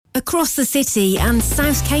across the city and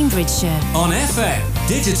South Cambridgeshire. On FM,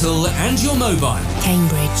 digital and your mobile.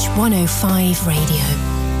 Cambridge 105 Radio.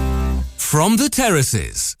 From the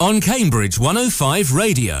Terraces on Cambridge 105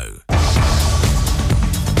 Radio.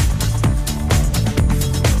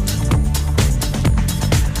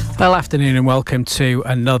 Well, afternoon and welcome to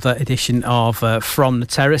another edition of From the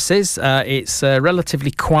Terraces. It's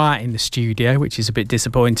relatively quiet in the studio, which is a bit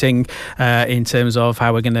disappointing in terms of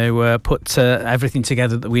how we're going to put everything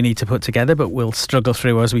together that we need to put together, but we'll struggle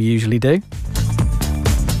through as we usually do.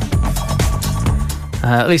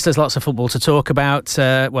 At least there's lots of football to talk about.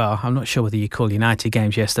 Well, I'm not sure whether you call United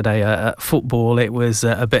games yesterday football. It was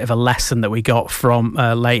a bit of a lesson that we got from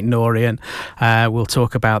Leyton Orient. We'll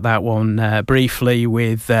talk about that one briefly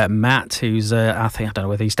with Matt, who's, I don't know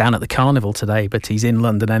whether he's down at the Carnival today, but he's in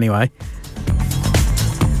London anyway.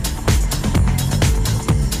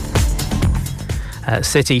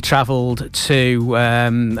 City travelled to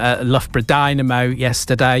Loughborough Dynamo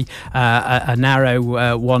yesterday, a narrow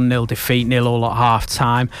 1-0 defeat, 0-0 at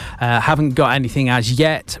half-time. Haven't got anything as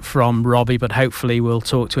yet from Robbie, but hopefully we'll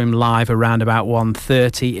talk to him live around about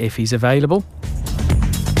 1:30 if he's available.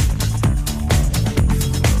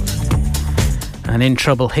 And in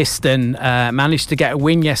trouble, Histon managed to get a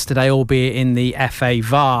win yesterday, albeit in the FA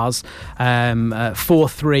Vase,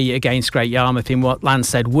 4-3 against Great Yarmouth in what Lance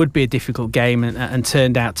said would be a difficult game, and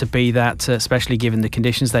turned out to be that, especially given the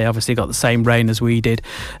conditions. They obviously got the same rain as we did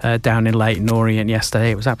down in Leyton Orient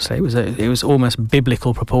yesterday. It was absolutely, it was almost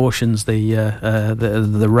biblical proportions,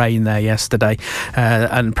 the rain there yesterday,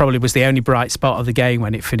 and probably was the only bright spot of the game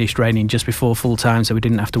when it finished raining just before full time, so we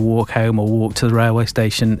didn't have to walk home or walk to the railway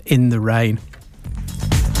station in the rain.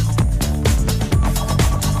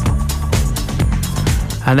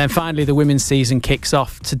 And then finally, the women's season kicks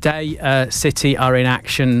off today. City are in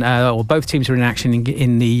action, or both teams are in action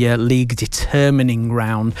in the league determining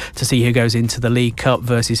round to see who goes into the League Cup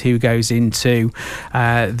versus who goes into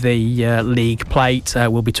the League Plate.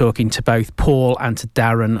 We'll be talking to both Paul and to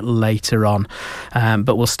Darren later on.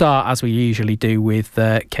 But we'll start, as we usually do, with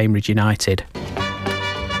Cambridge United.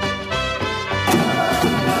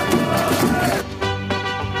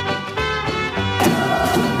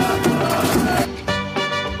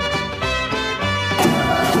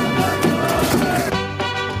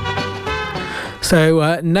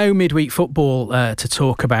 So no midweek football to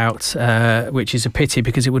talk about, which is a pity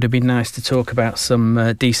because it would have been nice to talk about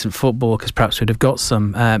some decent football, because perhaps we'd have got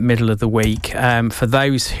some middle of the week. For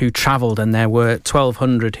those who travelled, and there were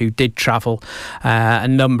 1,200 who did travel, a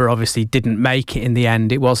number obviously didn't make it in the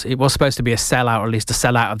end. It was supposed to be a sellout, or at least a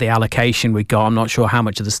sellout of the allocation we got. I'm not sure how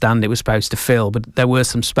much of the stand it was supposed to fill, but there were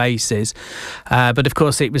some spaces. But of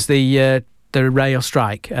course it was the rail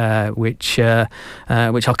strike, which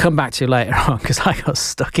I'll come back to later on, because I got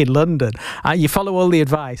stuck in London. You follow all the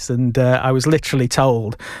advice, and I was literally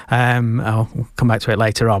told, I'll come back to it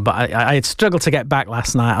later on, but I had struggled to get back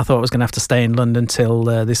last night. I thought I was going to have to stay in London till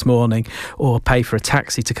this morning, or pay for a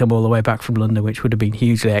taxi to come all the way back from London, which would have been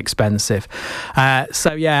hugely expensive.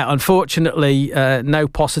 So yeah, unfortunately, no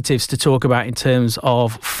positives to talk about in terms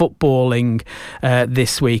of footballing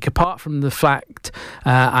this week, apart from the fact,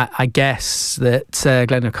 I guess, that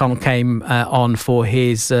Glenn O'Connell came on for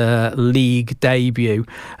his league debut,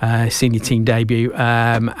 senior team debut,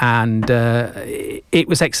 and it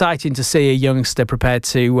was exciting to see a youngster prepared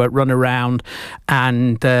to run around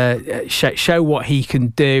and show what he can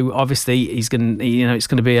do. Obviously, it's going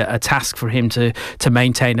to be a task for him to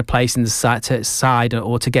maintain a place in the side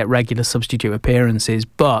or to get regular substitute appearances,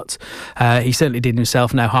 but he certainly did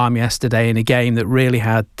himself no harm yesterday in a game that really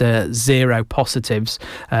had zero positives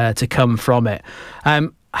to come from it.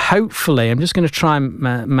 Hopefully, I'm just going to try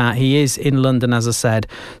Matt. He is in London, as I said,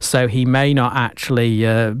 so he may not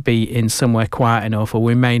actually be in somewhere quiet enough, or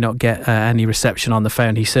we may not get any reception on the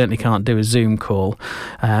phone. He certainly can't do a Zoom call,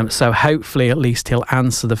 so hopefully at least he'll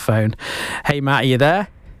answer the phone. Hey Matt, are you there?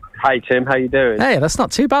 Hi Tim, how you doing? Hey, that's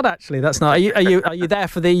not too bad actually. That's not. Are you there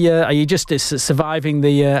for the? Are you just surviving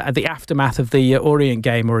the aftermath of the Orient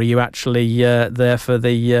game, or are you actually there for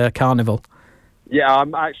the Carnival? Yeah,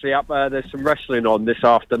 I'm actually up. There's some wrestling on this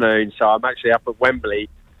afternoon, so I'm actually up at Wembley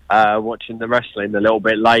watching the wrestling a little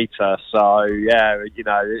bit later. So yeah,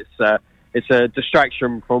 it's a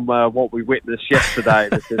distraction from what we witnessed yesterday,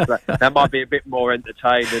 because that might be a bit more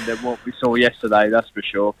entertaining than what we saw yesterday. That's for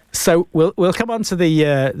sure. So we'll come on to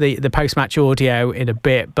the post-match audio in a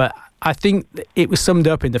bit, but I think it was summed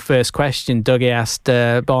up in the first question. Dougie asked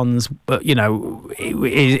Bonds, but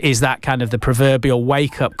is that kind of the proverbial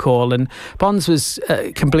wake-up call? And Bonds was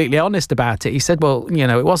completely honest about it. He said, well,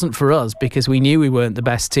 it wasn't for us because we knew we weren't the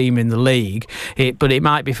best team in the league, but it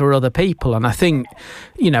might be for other people. And I think,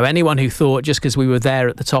 anyone who thought just because we were there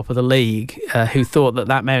at the top of the league, who thought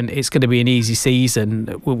that meant it's going to be an easy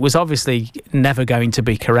season, was obviously never going to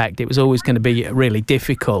be correct. It was always going to be really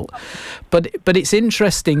difficult. But it's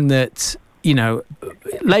interesting that,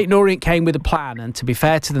 Leyton Orient came with a plan, and to be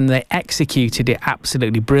fair to them, they executed it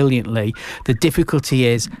absolutely brilliantly. The difficulty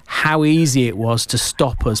is how easy it was to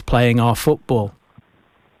stop us playing our football.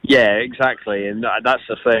 Yeah, exactly, and that's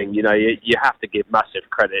the thing. You have to give massive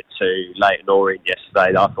credit to Leyton Orient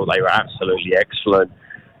yesterday. I thought they were absolutely excellent.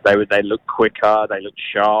 They looked quicker, they looked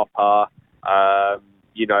sharper. And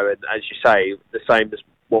as you say, the same as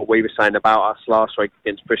what we were saying about us last week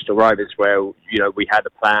against Bristol Rovers, where we had a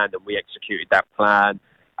plan and we executed that plan,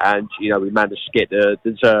 and we managed to get the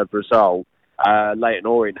deserved result. Leyton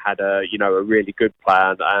Orient had a really good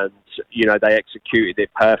plan, and they executed it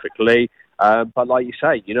perfectly. But like you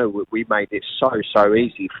say, we made it so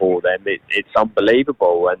easy for them. It's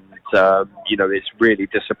unbelievable, and it's really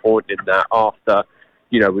disappointing that after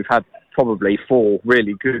we've had probably 4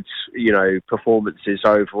 really good performances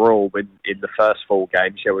overall in the first 4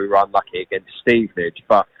 games. Yeah, we were unlucky against Stevenage,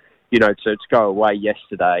 but to go away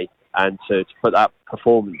yesterday and to put that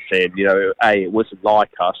performance in, A, it wasn't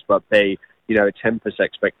like us, but B, it tempers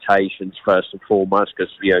expectations first and foremost,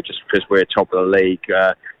 because just because we're top of the league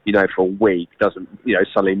for a week doesn't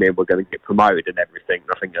suddenly mean we're going to get promoted and everything.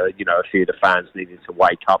 I think a few of the fans needed to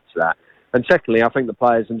wake up to that. And secondly, I think the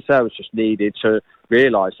players themselves just needed to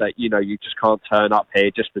realise that you just can't turn up here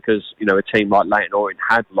just because a team like Leyton Orient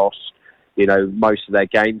had lost most of their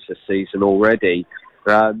games this season already.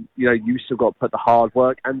 You still got to put the hard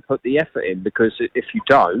work and put the effort in, because if you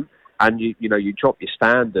don't, and you drop your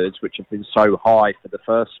standards, which have been so high for the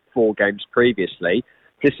first 4 games previously,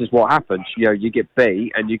 this is what happens. You get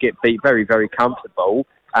beat, and you get beat very, very comfortable,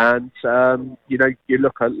 and you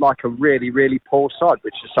look like a really, really poor side,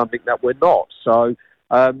 which is something that we're not. So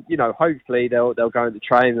hopefully they'll go into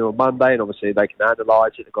training on Monday, and obviously they can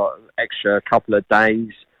analyse it. They've got an extra couple of days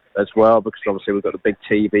as well, because obviously we've got a big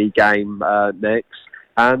TV game next.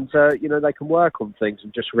 And they can work on things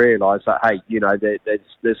and just realise that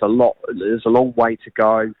there's a long way to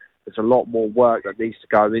go. There's a lot more work that needs to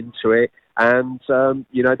go into it, and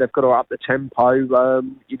they've got to up the tempo a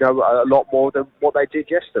lot more than what they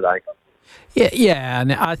did yesterday. Yeah,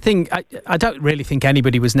 and I think I don't really think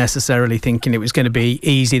anybody was necessarily thinking it was going to be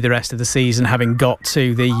easy the rest of the season, having got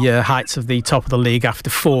to the heights of the top of the league after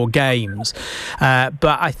 4 games.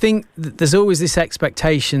 But I think there's always this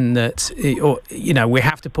expectation that we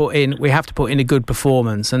have to put in a good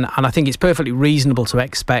performance, and I think it's perfectly reasonable to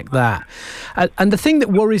expect that. And the thing that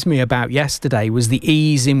worries me about yesterday was the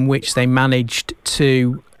ease in which they managed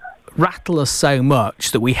to rattle us so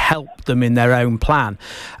much that we helped them in their own plan.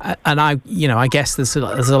 And I guess there's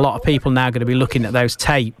a lot of people now going to be looking at those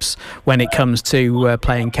tapes when it comes to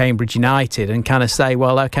playing Cambridge United and kind of say,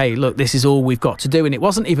 well, okay, look, this is all we've got to do. And it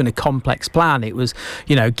wasn't even a complex plan. It was,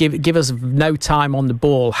 give us no time on the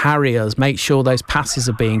ball, harry us, make sure those passes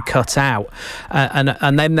are being cut out.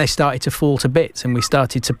 And then they started to fall to bits, and we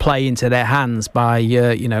started to play into their hands by,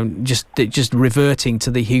 just reverting to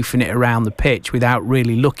the hoofing it around the pitch without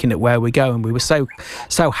really looking at where we go. And we were so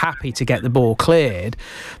happy to get the ball cleared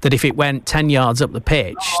that if it went 10 yards up the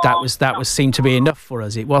pitch, that was seemed to be enough for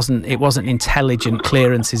us. It wasn't intelligent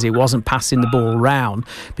clearances, it wasn't passing the ball round,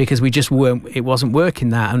 because it wasn't working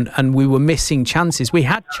that, and we were missing chances. We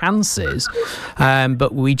had chances,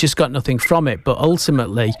 but we just got nothing from it. But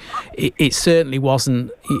ultimately it certainly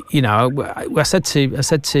wasn't, I said to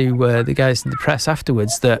the guys in the press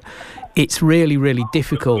afterwards that it's really, really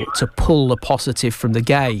difficult to pull a positive from the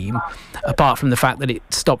game, apart from the fact that it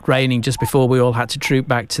stopped raining just before we all had to troop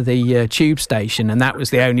back to the tube station, and that was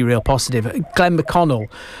the only real positive. Glenn McConnell,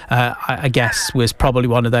 I guess, was probably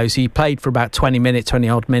one of those. He played for about 25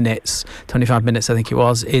 minutes, I think it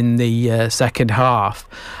was, in the second half,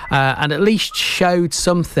 and at least showed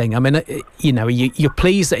something. I mean, you're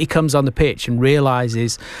pleased that he comes on the pitch and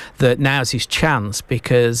realises that now's his chance,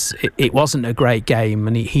 because it wasn't a great game,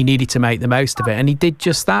 and he needed to make the most of it, and he did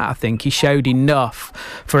just that. I think he showed enough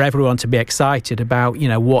for everyone to be excited about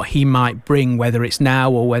what he might bring, whether it's now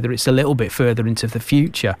or whether it's a little bit further into the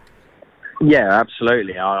future. Yeah,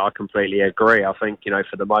 absolutely. I completely agree. I think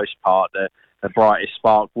for the most part the brightest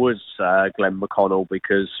spark was Glenn McConnell,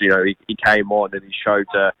 because he came on and he showed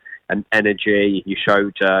an energy, he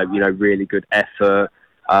showed really good effort.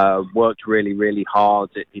 worked really, really hard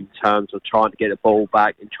in terms of trying to get the ball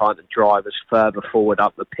back and trying to drive us further forward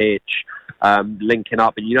up the pitch, linking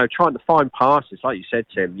up and, trying to find passes. Like you said,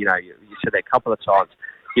 Tim, you said it a couple of times.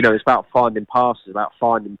 It's about finding passes, about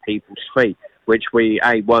finding people's feet, which we,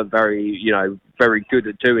 weren't very good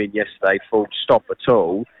at doing yesterday, full stop at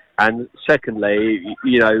all. And secondly,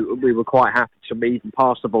 we were quite happy to even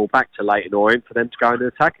pass the ball back to Leyton Orient for them to go and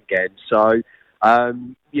attack again. So, at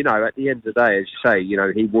the end of the day, as you say,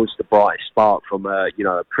 he was the brightest spark from a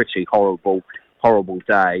pretty horrible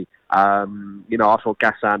day. I thought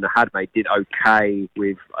Ghassan Hadme did okay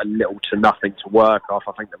with a little to nothing to work off.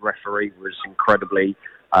 I think the referee was incredibly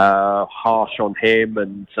harsh on him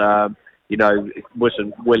and,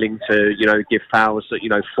 wasn't willing to, give fouls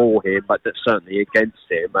that, for him, but that certainly against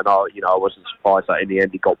him. And I wasn't surprised that in the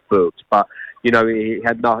end he got booked. But, he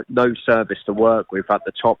had no service to work with at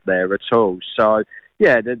the top there at all. So,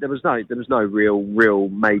 yeah, there was no real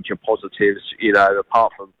major positives,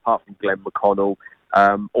 apart from Glenn McConnell.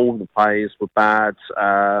 All the players were bad,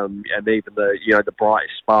 and even the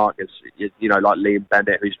brightest spark is like Liam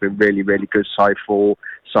Bennett, who's been really, really good so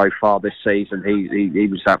far this season. He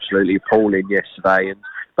was absolutely appalling yesterday.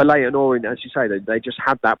 But Leyton Orient, as you say, they just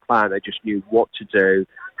had that plan. They just knew what to do,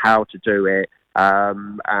 how to do it.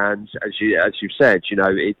 And as you've said,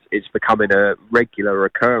 it's becoming a regular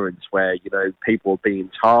occurrence where people are being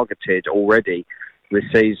targeted already this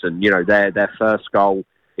season. Their first goal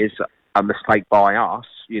is a mistake by us.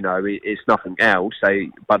 It's nothing else.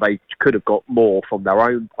 But they could have got more from their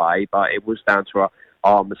own play, but it was down to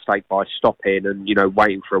our mistake by stopping and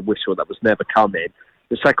waiting for a whistle that was never coming.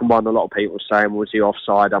 The second one, a lot of people were saying, was he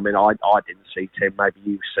offside? I mean, I didn't see, Tim. Maybe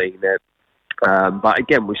you've seen it. But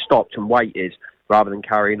again, we stopped and waited rather than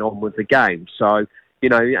carrying on with the game. So,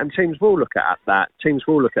 and teams will look at that. Teams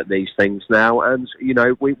will look at these things now. And,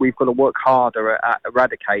 we've got to work harder at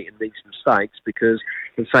eradicating these mistakes because,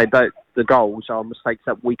 as I say, the goals are mistakes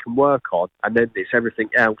that we can work on. And then it's everything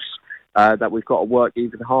else that we've got to work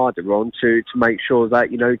even harder on to make sure that,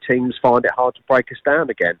 teams find it hard to break us down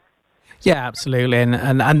again. Yeah, absolutely,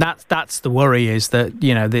 and that's the worry is that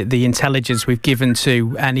the intelligence we've given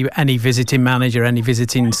to any visiting manager, any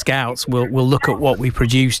visiting scouts will look at what we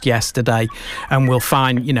produced yesterday, and we'll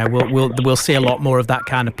find we'll see a lot more of that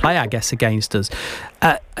kind of play, I guess, against us.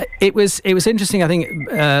 It was interesting. I think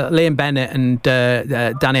Liam Bennett and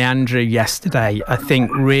Danny Andrew yesterday, I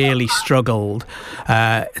think, really struggled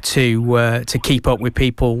to keep up with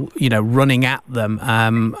people running at them.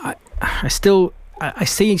 I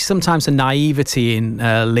see sometimes a naivety in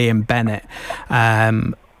Liam Bennett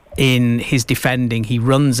in his defending. He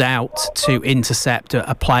runs out to intercept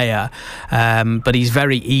a player, but he's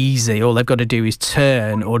very easy. All they've got to do is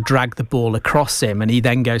turn or drag the ball across him, and he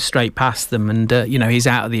then goes straight past them, and he's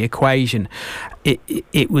out of the equation.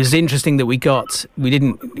 It was interesting that we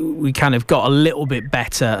kind of got a little bit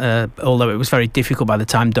better, although it was very difficult by the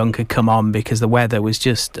time Dunk had come on because the weather was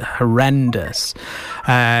just horrendous.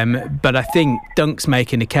 But I think Dunk's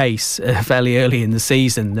making a case fairly early in the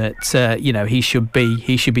season that he should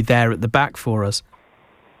be there at the back for us.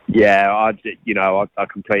 Yeah, I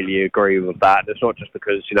completely agree with that. It's not just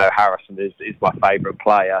because Harrison is my favourite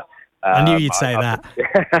player. I knew you'd say that.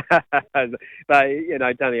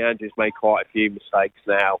 But, Danny Andrews made quite a few mistakes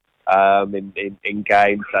now in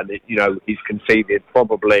games, and he's conceded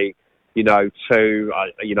probably two.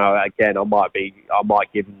 Again, I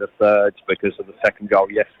might give him the third because of the second goal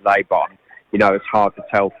yesterday, but it's hard to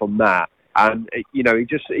tell from that. And he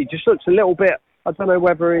just looks a little bit. I don't know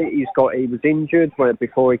whether he was injured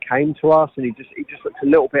before he came to us, and he just looks a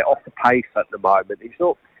little bit off the pace at the moment. He's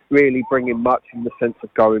not really bringing much in the sense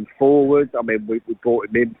of going forward. I mean, we brought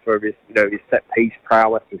him in for his set piece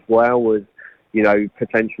prowess as well as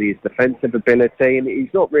potentially his defensive ability, and he's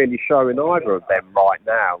not really showing either of them right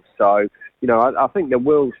now. So I think there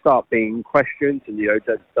will start being questions, and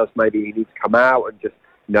does maybe he need to come out and just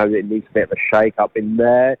it needs a bit of a shake up in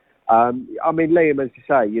there. I mean, Liam, as you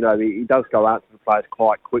say, he does go out to the players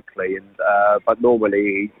quite quickly, and but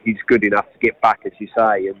normally he's good enough to get back, as you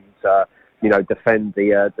say, and defend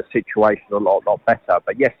the situation a lot better.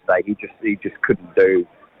 But yesterday he just couldn't do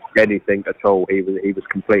anything at all. He was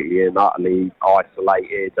completely and utterly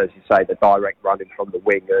isolated. As you say, the direct running from the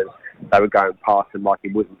wingers, they were going past him like he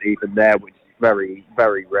wasn't even there, which is very,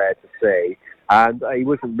 very rare to see. And he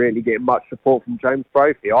wasn't really getting much support from James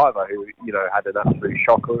Brophy either, who had an absolute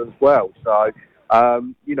shocker as well. So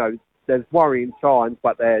there's worrying signs,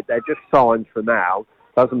 but they're just signs for now.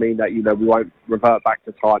 Doesn't mean that we won't revert back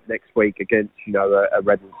to type next week against a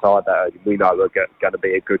Reading side that we know are going to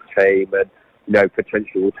be a good team, and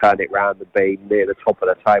potentially will turn it round and be near the top of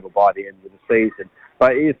the table by the end of the season.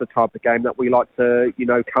 but it is the type of game that we like to,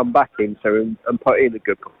 come back into and put in a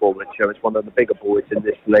good performance. It's one of the bigger boys in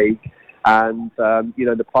this league. And,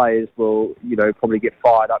 the players will, probably get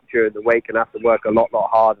fired up during the week and have to work a lot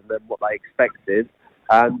harder than what they expected.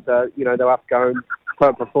 And, they'll have to go and put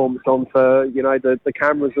a performance on for, the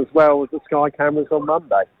cameras as well as the Sky cameras on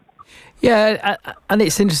Monday. Yeah, and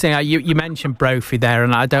it's interesting. You mentioned Brophy there,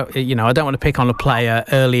 and I don't want to pick on a player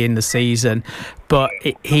early in the season, but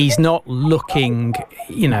he's not looking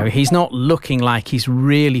like he's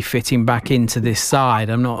really fitting back into this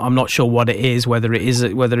side. I'm not sure what it is. Whether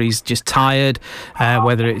he's just tired,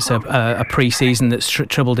 whether it's a pre-season that's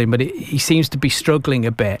troubled him, but he seems to be struggling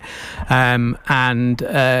a bit. And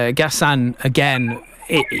Gassan again.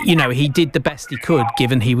 He did the best he could,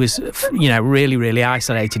 given he was, really, really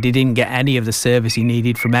isolated. He didn't get any of the service he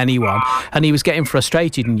needed from anyone, and he was getting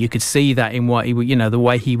frustrated, and you could see that in what the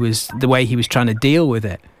way he was trying to deal with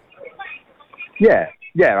it. Yeah,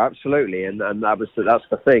 absolutely, and that's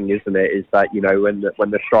the thing, isn't it? Is that when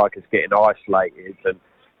the striker's getting isolated and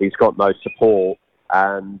he's got no support,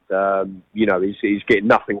 and he's getting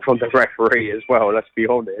nothing from the referee as well. Let's be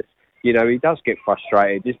honest. He does get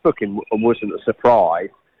frustrated. His booking wasn't a surprise.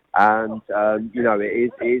 And,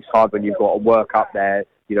 it is hard when you've got to work up there,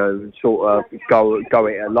 sort of go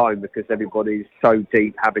it alone because everybody's so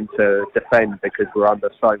deep having to defend because we're under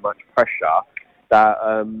so much pressure that,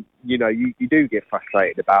 you do get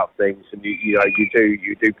frustrated about things and, you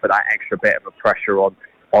do put that extra bit of a pressure on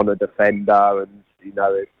a defender and,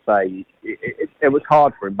 it was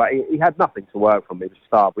hard for him, but he had nothing to work from at the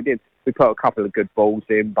start. We put a couple of good balls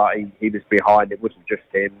in, but he was behind. It wasn't just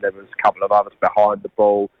him. There was a couple of others behind the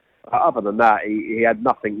ball. Other than that, he had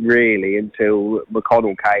nothing really until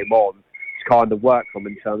McConnell came on to kind of work from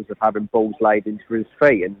in terms of having balls laid into his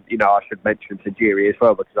feet. And, I should mention Tajiri as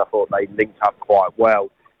well because I thought they linked up quite well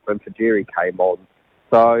when Tajiri came on.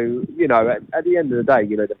 So, at the end of the day,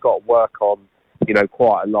 they've got to work on,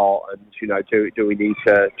 quite a lot. And, do we need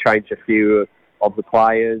to change a few of the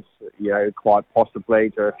players, quite possibly.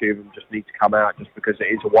 Do a few of them just need to come out just because it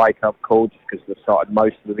is a wake-up call, just because they've started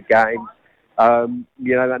most of the games. And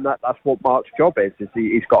that's what Mark's job is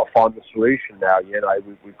he's got to find the solution now.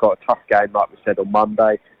 We've got a tough game, like we said, on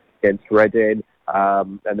Monday against Reading,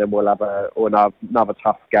 and then we'll have another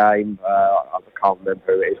tough game. I can't remember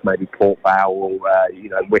who it is, maybe Port Vale or,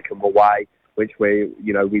 Wickham away, which we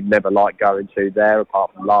never like going to there,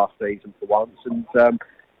 apart from last season for once. And,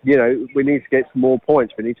 we need to get some more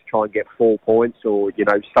points. We need to try and get 4 points or,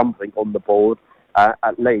 something on the board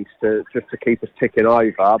at least just to keep us ticking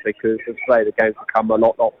over because, as I say, the game's become a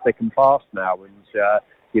lot thick and fast now. And,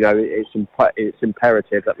 it's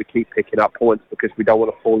imperative that we keep picking up points because we don't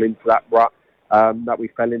want to fall into that rut that we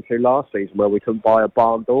fell into last season where we couldn't buy a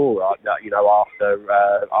barn door,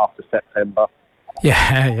 after September.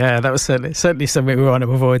 Yeah, that was certainly something we want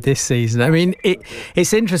to avoid this season. I mean,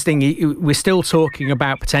 it's interesting. We're still talking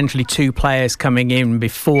about potentially 2 players coming in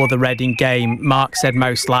before the Reading game. Mark said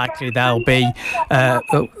most likely they'll be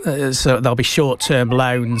short-term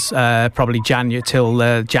loans, probably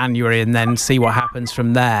till January, and then see what happens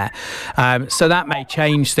from there. So that may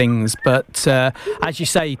change things. But as you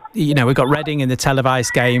say, we've got Reading in the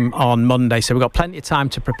televised game on Monday, so we've got plenty of time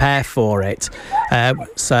to prepare for it.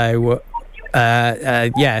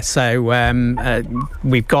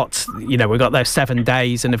 We've got those 7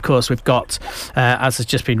 days, and of course we've got, as has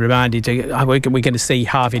just been reminded, we're going to see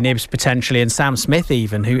Harvey Nibbs potentially and Sam Smith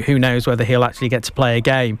even. Who knows whether he'll actually get to play a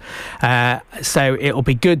game? So it'll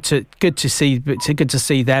be good to see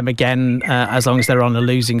them again. As long as they're on the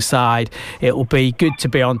losing side, it'll be good to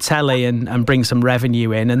be on telly and bring some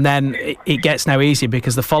revenue in. And then it gets no easier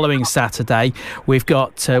because the following Saturday we've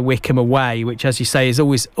got Wickham away, which, as you say, is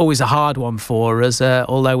always a hard one for us,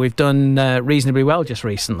 although we've done reasonably well just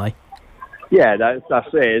recently. Yeah, that's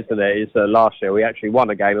it, isn't it? Last year we actually won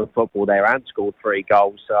a game of football there and scored 3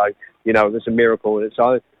 goals. So, it was a miracle in its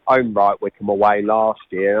own right, Wickham away last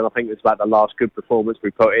year. And I think it was about the last good performance we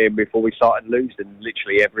put in before we started losing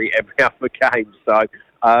literally every other game. So,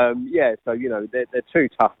 they're 2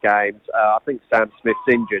 tough games. I think Sam Smith's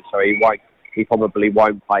injured, so he probably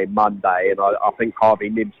won't play Monday. And I think Harvey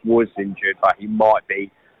Nibbs was injured, but he might be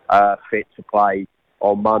fit to play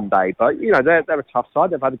on Monday. But, they're a tough side.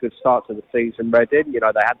 They've had a good start to the season, Reading. They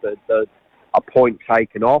had a point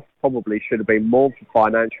taken off. Probably should have been more for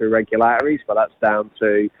financial irregularities, but that's down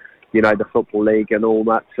to, the Football League and all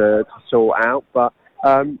that to sort out. But,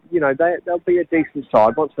 they'll be a decent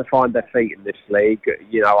side once they find their feet in this league.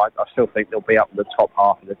 I still think they'll be up in the top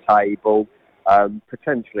half of the table,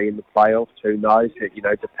 potentially in the playoffs. Who knows? It,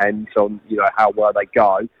 depends on, how well they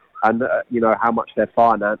go. and how much their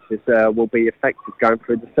finances will be affected going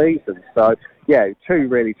through the season. So yeah, 2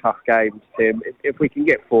 really tough games, Tim. If we can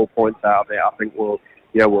get 4 points out of it, I think we'll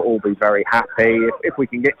all be very happy. If we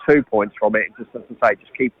can get 2 points from it, just as I say,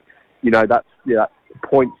 just keep that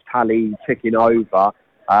points tally ticking over.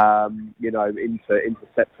 Into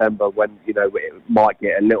September, when it might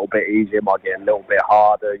get a little bit easier, might get a little bit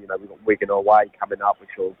harder. We've got Wigan away coming up,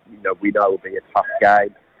 which we know will be a tough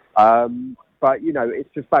game. But it's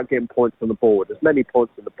just about getting points on the board, as many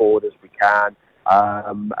points on the board as we can,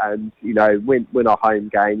 and win our home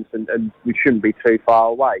games, and we shouldn't be too far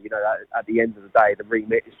away. At the end of the day, the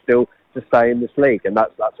remit is still to stay in this league, and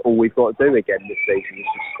that's all we've got to do again this season, is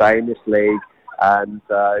just stay in this league. And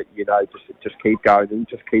just keep going and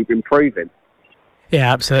just keep improving.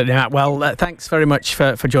 Yeah, absolutely, Matt. Well, thanks very much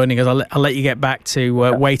for joining us. I'll let you get back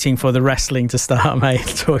to waiting for the wrestling to start, mate.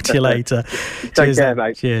 Talk to you later. Take care,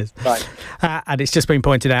 mate. Cheers. Bye. And it's just been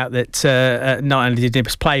pointed out that not only did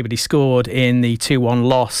Nibs play, but he scored in the 2-1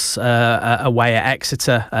 loss away at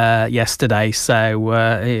Exeter yesterday.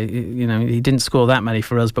 So, he didn't score that many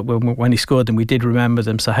for us, but when he scored them, we did remember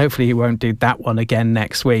them. So hopefully he won't do that one again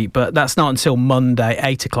next week. But that's not until Monday,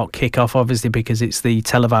 8 o'clock kickoff, obviously, because it's the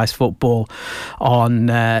televised football on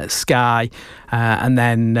Sky, and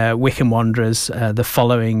then Wycombe Wanderers the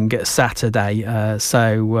following Saturday.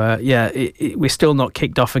 We're still not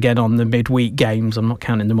kicked off again on the midweek games. I'm not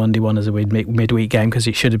counting the Monday one as a midweek game because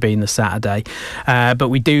it should have been the Saturday. But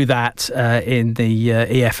we do that in the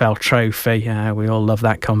EFL Trophy. We all love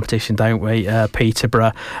that competition, don't we?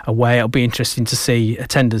 Peterborough away. It'll be interesting to see.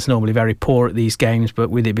 Attendance normally very poor at these games,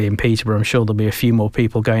 but with it being Peterborough, I'm sure there'll be a few more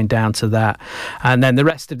people going down to that. And then the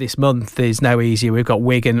rest of this month is no easier. We've got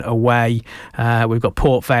Wigan away, we've got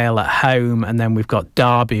Port Vale at home, and then we've got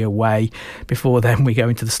Derby away. Before then we go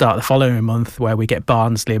into the start of the following month where we get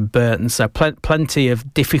Barnsley and Burton. So plenty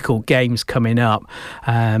of difficult games coming up.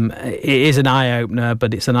 It is an eye-opener,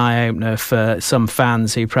 but it's an eye-opener for some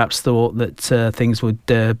fans who perhaps thought that things would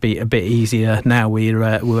be a bit easier now we're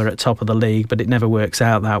at top of the league, but it never works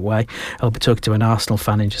out that way. I'll be talking to an Arsenal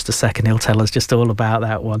fan in just a second. He'll tell us just all about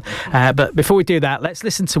that one. But before we do that, let's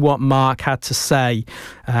listen to what Mark had to say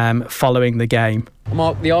following the game.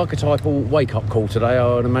 Mark, the archetypal wake-up call today,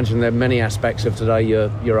 I would imagine there are many aspects of today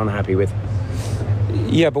you're unhappy with.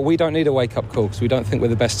 Yeah, but we don't need a wake-up call because we don't think we're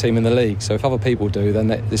the best team in the league. So if other people do,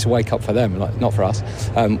 then it's a wake-up for them, not for us.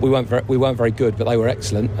 We weren't very good, but they were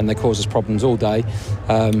excellent, and they caused us problems all day.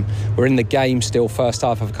 We're in the game still. First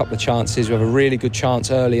half, have a couple of chances. We have a really good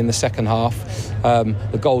chance early in the second half.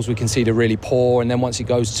 The goals we concede are really poor, and then once it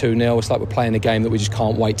goes 2-0, it's like we're playing a game that we just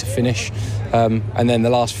can't wait to finish. And then the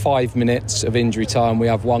last 5 minutes of injury time, we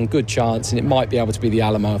have one good chance, and it might be able to be the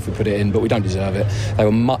Alamo if we put it in, but we don't deserve it. They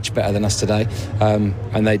were much better than us today.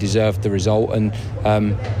 And they deserved the result, and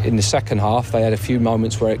in the second half they had a few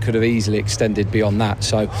moments where it could have easily extended beyond that.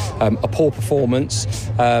 So a poor performance,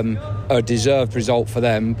 a deserved result for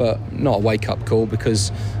them, but not a wake-up call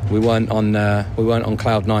because we weren't on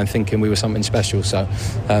cloud nine thinking we were something special. So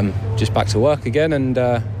just back to work again and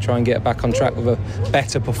try and get back on track with a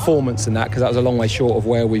better performance than that, because that was a long way short of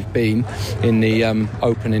where we've been in the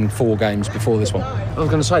opening 4 games before this one. I was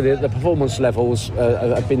going to say the performance levels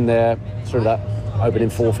have been there through that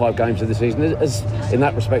opening 4 or 5 games of the season. Has, in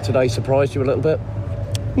that respect, today surprised you a little bit?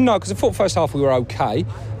 No, because the first half we were okay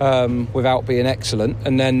without being excellent,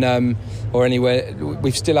 and then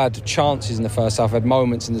we've still had chances in the first half, had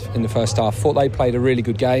moments in the first half. Thought they played a really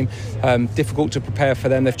good game. Difficult to prepare for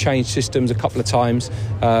them. They've changed systems a couple of times,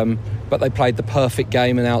 but they played the perfect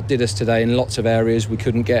game and outdid us today in lots of areas. We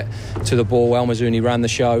couldn't get to the ball. El Mazouni ran the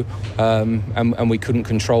show, and we couldn't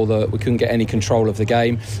get any control of the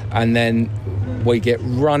game, and then we get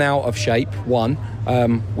run out of shape,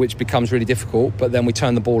 which becomes really difficult, but then we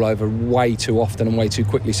turn the ball over way too often and way too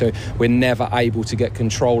quickly, so we're never able to get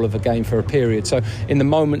control of a game for a period. So in the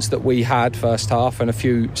moments that we had first half and a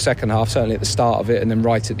few second half, certainly at the start of it and then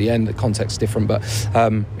right at the end, the context's different, but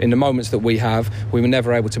in the moments that we were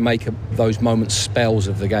never able to make those moments spells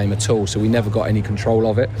of the game at all, so we never got any control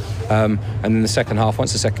of it. And in the second half,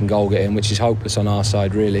 once the second goal get in, which is hopeless on our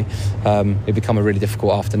side really, it became a really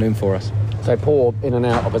difficult afternoon for us. So poor in and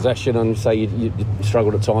out of possession, and say you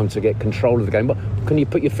struggled at times to get control of the game, but can you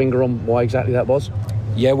put your finger on why exactly that was?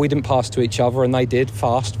 Yeah, we didn't pass to each other, and they did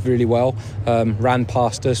fast really well, ran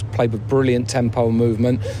past us, played with brilliant tempo and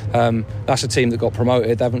movement. That's a team that got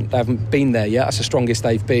promoted. They haven't been there yet. That's the strongest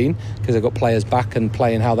they've been, because they've got players back and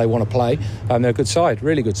playing how they want to play. They're a good side,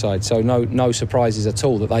 really good side, so no surprises at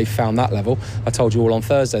all that they've found that level. I told you all on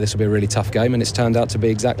Thursday this will be a really tough game, and it's turned out to be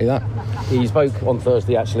exactly that. He spoke on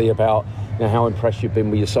Thursday actually about how impressed you've been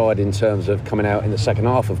with your side in terms of coming out in the second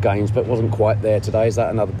half of games, but wasn't quite there today. Is that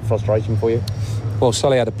another frustration for you? Well,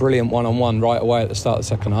 Solly had a brilliant one-on-one right away at the start of the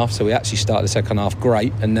second half, so we actually started the second half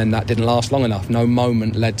great, and then that didn't last long enough. No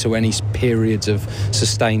moment led to any periods of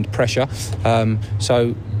sustained pressure.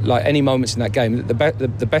 So, like any moments in that game,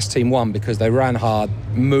 the best team won because they ran hard,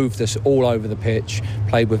 moved us all over the pitch,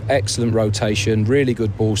 played with excellent rotation, really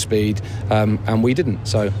good ball speed, and we didn't.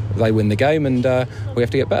 So they win the game, and we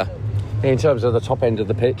have to get better. In terms of the top end of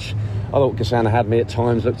the pitch, I thought Cassano had me at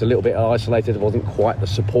times, looked a little bit isolated. There wasn't quite the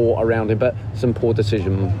support around him, but some poor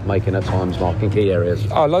decision making at times, Mark, in key areas.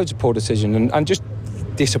 Oh, loads of poor decision and just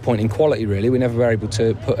disappointing quality, really. We never were able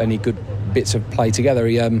to put any good bits of play together.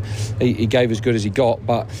 He gave as good as he got,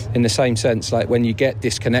 but in the same sense, like when you get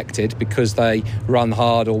disconnected because they run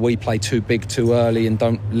hard or we play too big too early and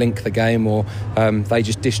don't link the game, or they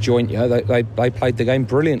just disjoint you, they played the game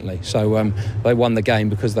brilliantly. So they won the game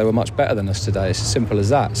because they were much better than us today. It's as simple as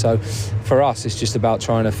that. So for us, it's just about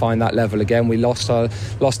trying to find that level again. We lost our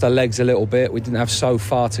legs a little bit. We didn't have so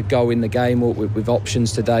far to go in the game with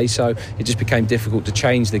options today, so it just became difficult to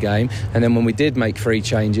change the game. And then when we did make 3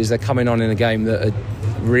 changes, they're coming on in a game that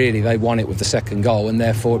really they won it with the second goal, and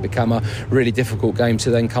therefore it became a really difficult game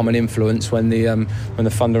to then come and influence when the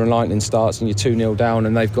thunder and lightning starts and you're 2-0 down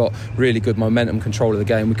and they've got really good momentum control of the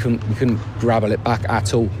game. We couldn't grabble it back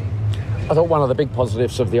at all. I thought one of the big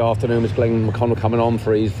positives of the afternoon was Glenn McConnell coming on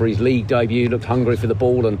for his league debut. Looked hungry for the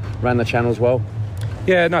ball and ran the channels well.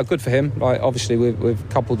 Yeah, no, good for him. Like, obviously, we've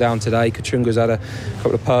coupled down today. Kachunga's had a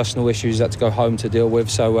couple of personal issues he had to go home to deal with,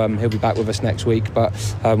 so he'll be back with us next week. But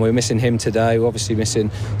we're missing him today. We're obviously missing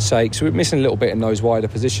Sake, so we're missing a little bit in those wider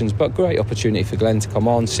positions. But great opportunity for Glenn to come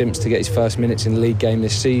on. Simps to get his first minutes in the league game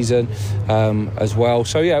this season as well.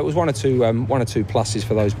 So yeah, it was one or two pluses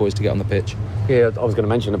for those boys to get on the pitch. Yeah, I was going to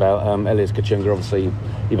mention about Elias Kachunga. Obviously,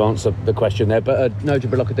 you've answered the question there, but no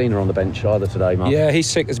Jabril on the bench either today, Mark. Yeah, he's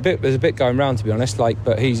sick. There's a bit going round, to be honest.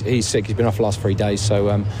 But he's sick. He's been off the last 3 days, so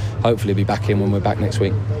hopefully he'll be back in when we're back next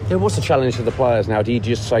week. Yeah, what's the challenge for the players now? Do you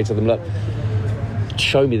just say to them, look,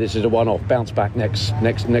 show me this is a one-off, bounce back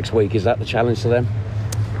next week? Is that the challenge to them?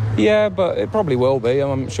 Yeah, but it probably will be.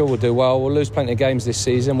 I'm sure we'll do well. We'll lose plenty of games this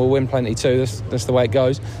season. We'll win plenty too. That's the way it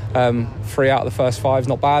goes. 3 out of the first 5 is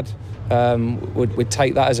not bad. We'd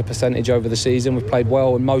take that as a percentage over the season. We've played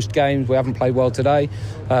well in most games. We haven't played well today.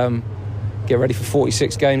 Get ready for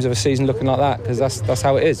 46 games of a season looking like that, because that's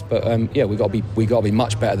how it is. But yeah, we got to be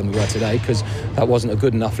much better than we were today, because that wasn't a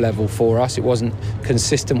good enough level for us. It wasn't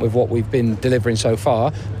consistent with what we've been delivering so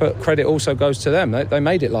far. But credit also goes to them. They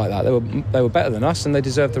made it like that. They were better than us, and they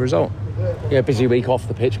deserved the result. Yeah, busy week off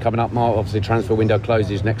the pitch coming up, Mark. Obviously, transfer window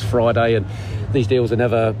closes next Friday, and these deals are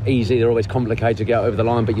never easy. They're always complicated to get over the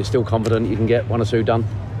line, but you're still confident you can get 1 or 2 done?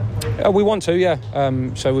 We want to, yeah.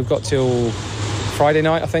 So we've got till Friday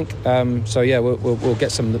night, I think. So yeah, we'll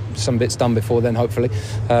get some bits done before then, hopefully.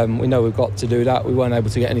 We know we've got to do that. We weren't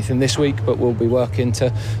able to get anything this week, but we'll be working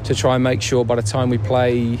to try and make sure by the time we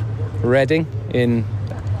play Reading in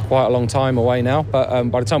quite a long time away now, but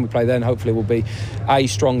by the time we play then, hopefully we'll be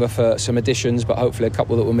stronger for some additions, but hopefully a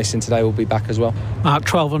couple that we're missing today will be back as well. Mark,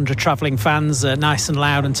 1,200 travelling fans, nice and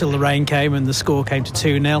loud until the rain came and the score came to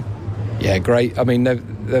 2-0. Yeah, great. I mean,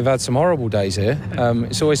 they've had some horrible days here.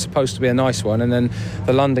 It's always supposed to be a nice one, and then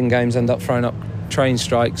the London games end up throwing up train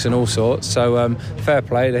strikes and all sorts. So fair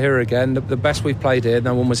play, they're here again. The best we've played here,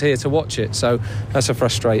 no one was here to watch it. So that's a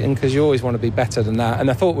frustrating, because you always want to be better than that.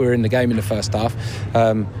 And I thought we were in the game in the first half.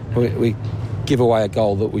 We give away a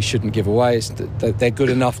goal that we shouldn't give away. They're good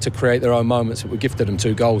enough to create their own moments, but we gifted them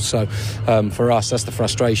 2 goals. So for us, that's the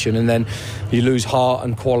frustration. And then you lose heart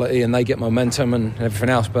and quality, and they get momentum and everything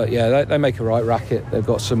else. But yeah, they make a right racket. They've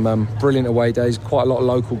got some brilliant away days, quite a lot of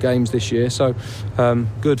local games this year. So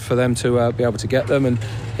good for them to be able to get them. And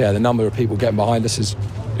yeah, the number of people getting behind us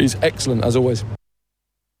is excellent, as always.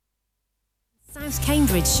 South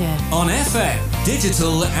Cambridgeshire. On FM,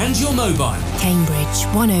 digital and your mobile. Cambridge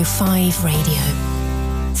 105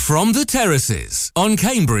 Radio. From the Terraces on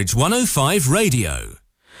Cambridge 105 Radio.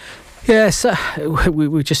 Yes, we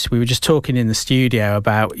were just talking in the studio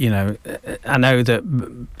about, I know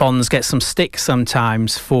that Bonds get some stick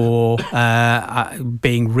sometimes for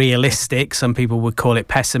being realistic. Some people would call it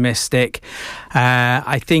pessimistic.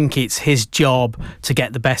 I think it's his job to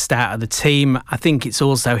get the best out of the team. I think it's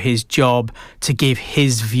also his job to give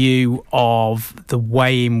his view of the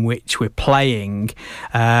way in which we're playing,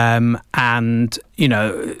 and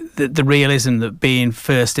the realism that being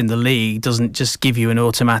first in the league doesn't just give you an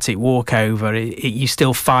automatic walkover. You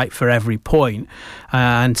still fight for every point,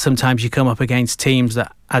 and sometimes you come up against teams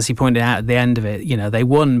that as he pointed out at the end of it, they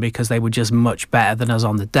won because they were just much better than us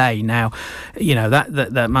on the day. Now,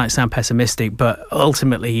 that might sound pessimistic, but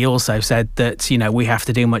ultimately he also said that, we have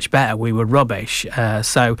to do much better. We were rubbish.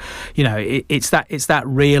 So, it's that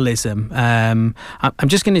realism. I'm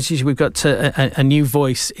just going to introduce you. We've got a new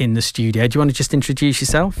voice in the studio. Do you want to just introduce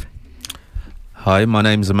yourself? Hi, my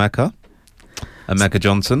name's Emeka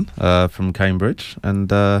Johnson from Cambridge,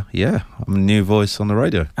 and I'm a new voice on the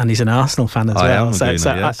radio. And he's an Arsenal fan as well.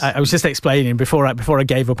 Yes. I was just explaining before I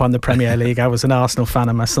gave up on the Premier League, I was an Arsenal fan,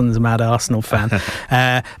 and my son's a mad Arsenal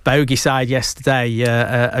fan. Bogey side yesterday,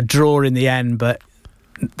 a draw in the end, but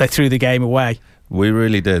they threw the game away. We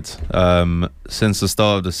really did. Since the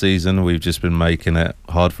start of the season, we've just been making it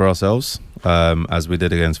hard for ourselves, as we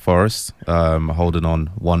did against Forest, holding on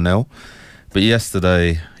 1-0. But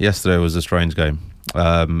yesterday was a strange game.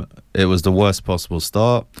 It was the worst possible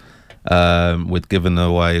start, with giving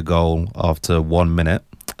away a goal after 1 minute.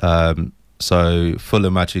 So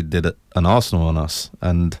Fulham actually did an Arsenal on us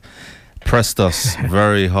and pressed us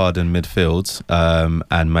very hard in midfield,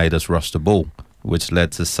 and made us rush the ball, which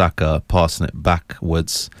led to Saka passing it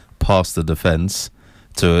backwards past the defence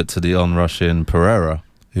to the on-rushing Pereira,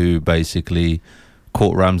 who basically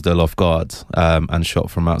caught Ramsdale off guard and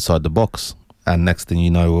shot from outside the box. And next thing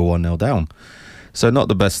you know, we're 1-0 down. So not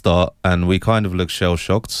the best start, and we kind of looked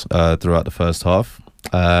shell-shocked throughout the first half.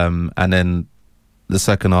 And then the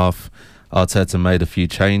second half, Arteta made a few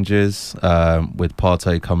changes, with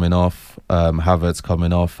Partey coming off, Havertz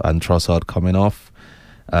coming off, and Trossard coming off.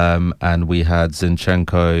 And we had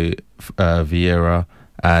Zinchenko, Vieira,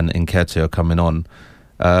 and Nketiah coming on.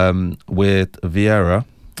 With Vieira,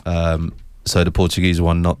 so the Portuguese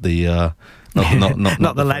one, not the...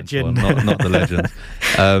 Not the legend. Not the legend.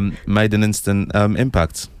 Made an instant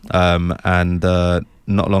impact. And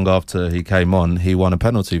not long after he came on, he won a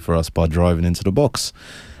penalty for us by driving into the box,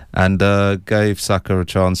 and gave Saka a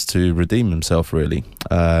chance to redeem himself, really,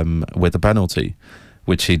 with a penalty,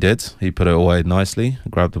 which he did. He put it away nicely,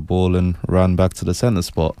 grabbed the ball and ran back to the centre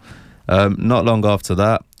spot. Not long after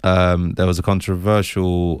that, there was a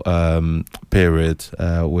controversial period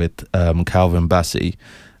with Calvin Bassey,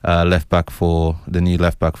 the new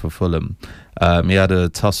left back for Fulham. He had a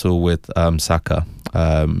tussle with Saka.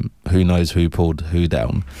 Who knows who pulled who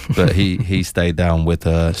down, but he stayed down with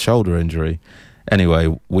a shoulder injury.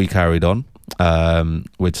 Anyway, we carried on,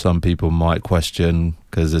 which some people might question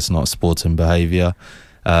because it's not sporting behaviour,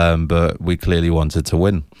 but we clearly wanted to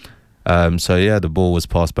win. The ball was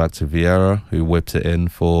passed back to Vieira, who whipped it in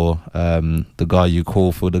for the guy you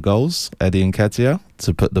call for the goals, Eddie Nketiah,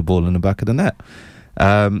 to put the ball in the back of the net.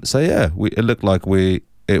 It looked like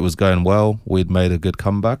it was going well. We'd made a good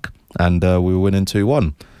comeback, and we were winning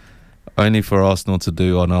 2-1. Only for Arsenal to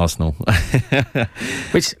do on Arsenal.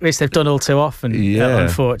 which they've done all too often,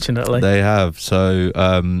 unfortunately. They have. So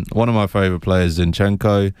one of my favourite players,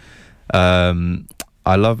 Zinchenko,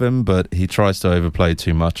 I love him, but he tries to overplay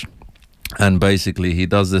too much. And basically he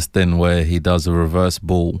does this thing where he does a reverse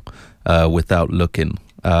ball without looking.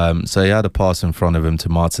 So he had a pass in front of him to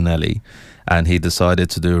Martinelli, and he decided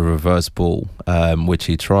to do a reverse ball, which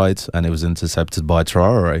he tried, and it was intercepted by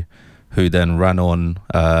Traore, who then ran on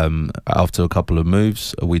after a couple of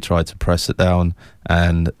moves. We tried to press it down,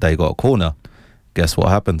 and they got a corner. Guess what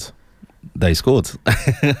happened? They scored.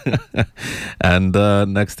 And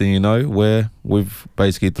next thing you know, we've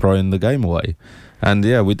basically thrown the game away. And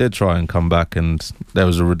we did try and come back, and there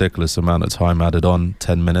was a ridiculous amount of time added on,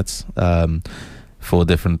 10 minutes. For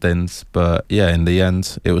different things, but in the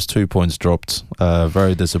end it was 2 points dropped.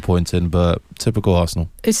 Very disappointing, but typical Arsenal.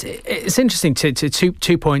 It's interesting to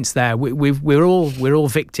 2 points there. We're all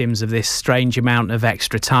victims of this strange amount of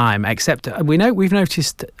extra time, except we've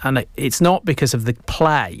noticed, and it's not because of the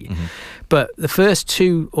play, but the first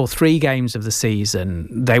 2 or 3 games of the season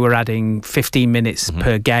they were adding 15 minutes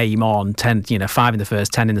per game on, 10, 5 in the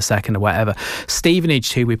first, 10 in the second, or whatever.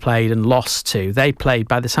 Stevenage, who we played and lost to,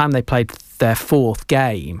 by the time they played their 4th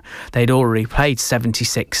game, they'd already played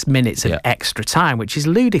 76 minutes of extra time, which is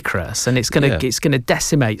ludicrous, and it's going to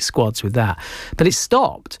decimate squads with that. But it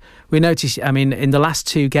stopped. We noticed, in the last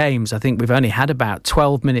 2 games, I think we've only had about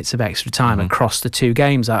 12 minutes of extra time across the 2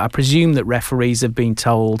 games. I presume that referees have been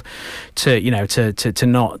told to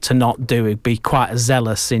not do it, be quite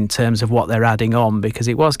zealous in terms of what they're adding on, because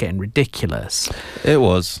it was getting ridiculous. It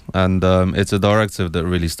was, and it's a directive that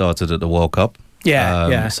really started at the World Cup.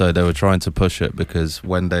 So they were trying to push it, because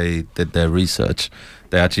when they did their research,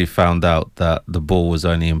 they actually found out that the ball was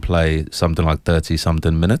only in play something like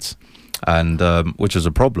 30-something minutes, and which was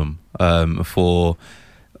a problem for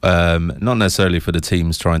Not necessarily for the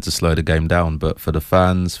teams trying to slow the game down, but for the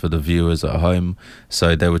fans, for the viewers at home.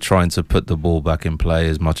 So they were trying to put the ball back in play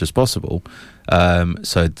as much as possible.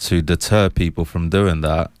 So to deter people from doing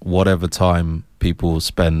that, whatever time people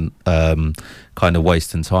spend kind of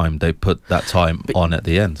wasting time, they put that time on at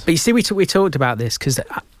the end. But you see, we talked about this because,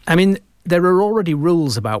 I mean, there are already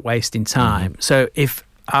rules about wasting time. So if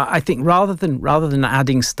I think rather than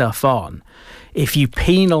adding stuff on, if you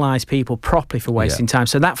penalise people properly for wasting time,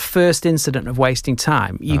 so that first incident of wasting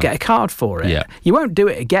time, you get a card for it. Yeah. You won't do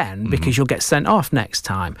it again because you'll get sent off next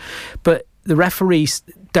time. But the referees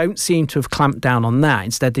don't seem to have clamped down on that.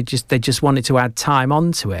 Instead, they just wanted to add time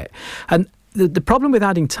onto it. And the problem with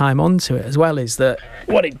adding time onto it as well is that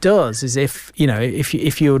what it does is if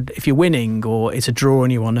you're winning or it's a draw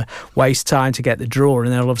and you want to waste time to get the draw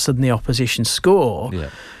and then all of a sudden the opposition score,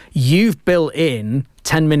 you've built in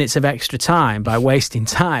 10 minutes of extra time by wasting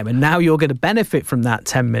time, and now you're going to benefit from that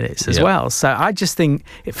 10 minutes as well. So I just think,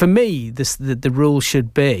 for me, the rule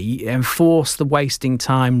should be enforce the wasting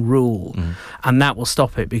time rule, and that will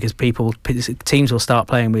stop it, because teams will start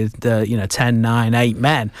playing with 10, 9, 8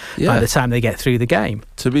 men by the time they get through the game.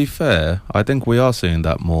 To be fair, I think we are seeing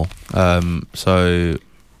that more. So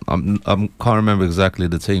I can't remember exactly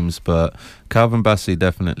the teams, but Calvin Bassey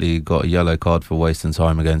definitely got a yellow card for wasting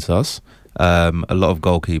time against us. A lot of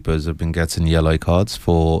goalkeepers have been getting yellow cards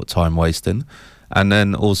for time wasting, and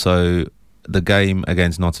then also the game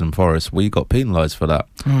against Nottingham Forest, we got penalised for that,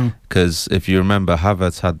 because if you remember,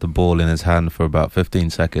 Havertz had the ball in his hand for about 15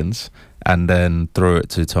 seconds and then threw it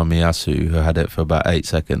to Tomiyasu, who had it for about 8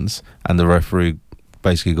 seconds, and the referee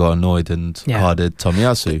basically got annoyed and carded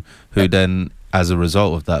Tomiyasu, who then, as a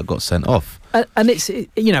result of that, got sent off. And it's, a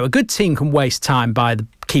good team can waste time by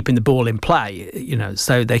keeping the ball in play,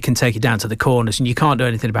 so they can take it down to the corners, and you can't do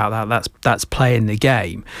anything about that. That's playing the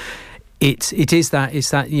game. It's that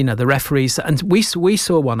the referees, and we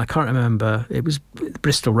saw one, I can't remember, it was the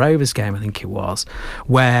Bristol Rovers game, I think it was,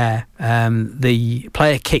 where the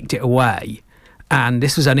player kicked it away. And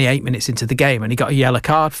this was only 8 minutes into the game, and he got a yellow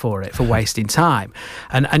card for it, for wasting time.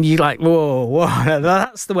 And you're like, whoa,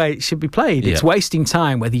 that's the way it should be played. It's wasting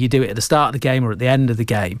time, whether you do it at the start of the game or at the end of the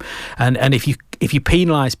game. And if you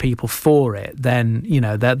penalise people for it, then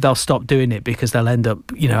they'll stop doing it, because they'll end up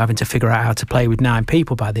having to figure out how to play with 9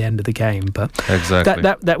 people by the end of the game. But exactly,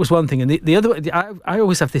 that was one thing. And the other, I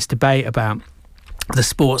always have this debate about the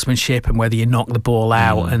sportsmanship and whether you knock the ball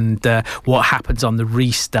out and what happens on the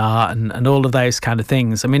restart and all of those kind of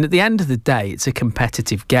things. I mean, at the end of the day, it's a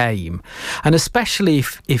competitive game, and especially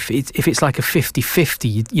if it's like a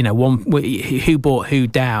 50-50, one who brought who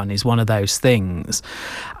down is one of those things.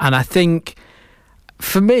 And I think,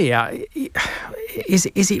 for me,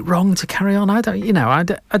 is it wrong to carry on? I don't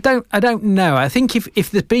know. I think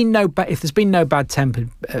if there's been no bad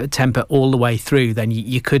temper all the way through, then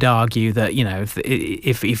you could argue that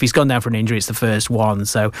if he's gone down for an injury, it's the first one,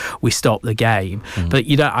 so we stop the game. But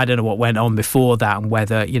I don't know what went on before that, and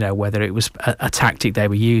whether it was a tactic they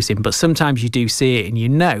were using. But sometimes you do see it,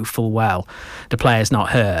 and full well the player's not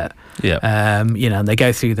hurt. And they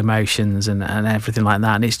go through the motions and everything like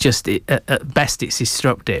that, and it's just at best it's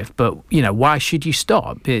destructive. But why should you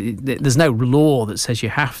stop? There's no law that says you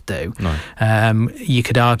have to. No. You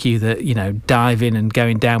could argue that diving and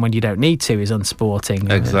going down when you don't need to is unsporting.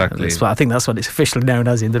 Exactly. I think that's what it's officially known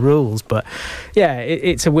as in the rules. But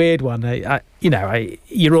it's a weird one.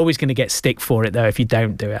 You're always going to get stick for it though if you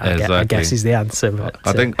don't do it. I guess is the answer. But,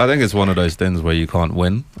 I think it's one of those things where you can't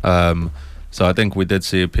win. So I think we did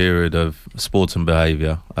see a period of sporting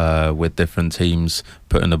behaviour with different teams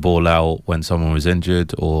putting the ball out when someone was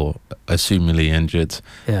injured or assumingly injured,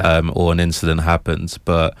 or an incident happens.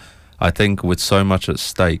 But I think with so much at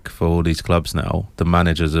stake for all these clubs now, the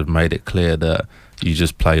managers have made it clear that you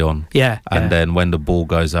just play on. Then when the ball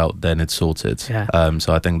goes out, then it's sorted. So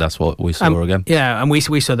I think that's what we saw again. And we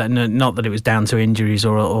saw that, not that it was down to injuries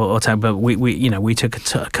or time, but we took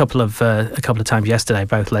a couple of times yesterday,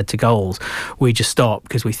 both led to goals. We just stopped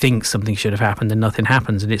because we think something should have happened and nothing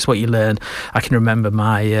happens. And it's what you learn. I can remember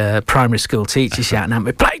my primary school teacher shouting at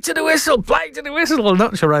me, "Play to the whistle, play to the whistle." I'm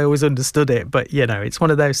not sure I always understood it, but it's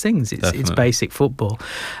one of those things. It's basic football.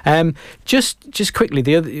 Just quickly,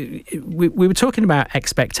 we were talking about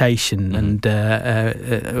expectation, and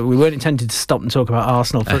we weren't intended to stop and talk about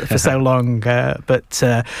Arsenal for so long, but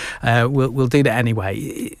we'll do that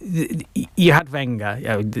anyway. You had Wenger,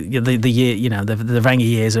 the year, the Wenger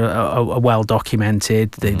years are well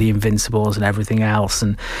documented, the Invincibles and everything else,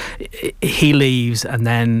 and he leaves, and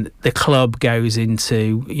then the club goes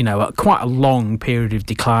into quite a long period of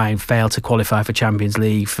decline, failed to qualify for Champions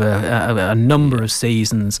League for a number of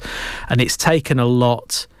seasons, and it's taken a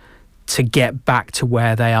lot to get back to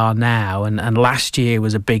where they are now. And last year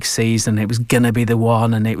was a big season. It was going to be the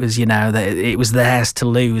one, and it was, it was theirs to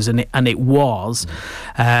lose, and it was.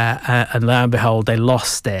 And lo and behold, they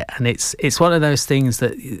lost it. And it's one of those things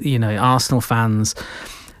that, Arsenal fans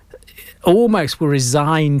almost were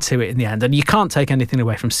resigned to it in the end. And you can't take anything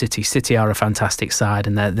away from City. City are a fantastic side,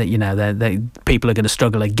 and they people are going to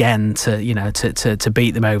struggle again to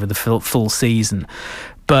beat them over the full season.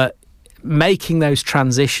 But making those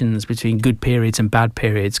transitions between good periods and bad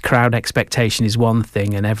periods, crowd expectation is one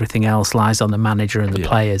thing, and everything else lies on the manager and the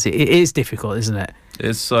players. It is difficult, isn't it?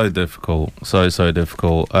 It's so difficult, so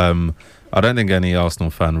difficult. I don't think any Arsenal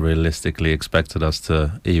fan realistically expected us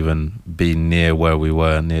to even be near where we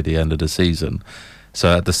were near the end of the season.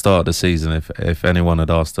 So at the start of the season, if anyone had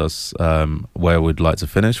asked us where we'd like to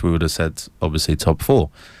finish, we would have said obviously top 4.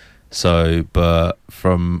 So, but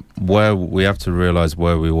from where we have to realise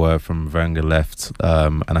where we were from Wenger left,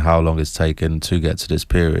 and how long it's taken to get to this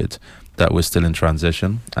period, that we're still in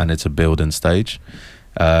transition and it's a building stage.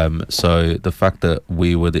 So the fact that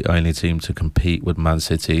we were the only team to compete with Man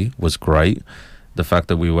City was great. The fact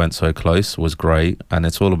that we went so close was great, and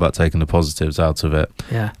it's all about taking the positives out of it.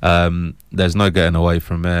 Yeah. There's no getting away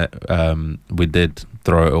from it. We did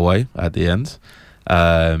throw it away at the end.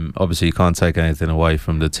 Obviously, you can't take anything away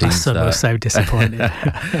from the teams. I was so disappointed.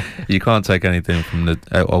 You can't take anything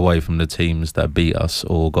away from the teams that beat us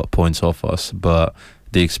or got points off us, but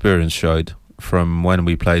the experience showed. From when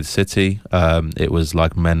we played City, it was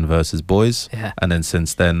like men versus boys, and then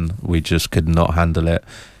since then we just could not handle it.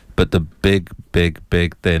 But the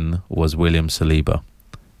big thing was William Saliba.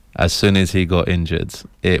 As soon as he got injured,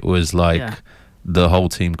 it was like the whole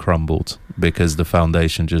team crumbled because the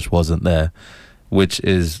foundation just wasn't there, which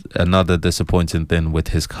is another disappointing thing with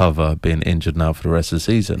his cover being injured now for the rest of the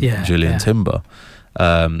season, Julian Timber.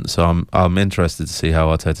 So I'm interested to see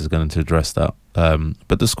how Arteta's going to address that.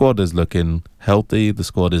 But the squad is looking healthy. The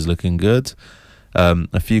squad is looking good.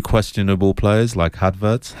 A few questionable players like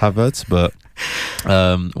Havertz, but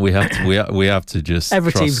we have to just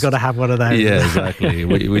every trust. Team's got to have one of those. Yeah, exactly.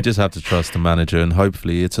 we just have to trust the manager, and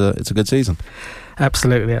hopefully it's a good season.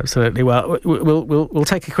 Absolutely. Well, we'll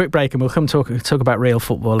take a quick break, and we'll come talk about real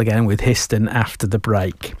football again with Histon after the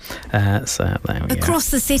break. So there we go.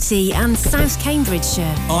 Across the city and South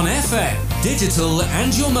Cambridgeshire. On FM, digital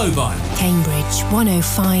and your mobile. Cambridge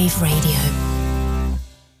 105 Radio.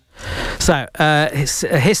 So,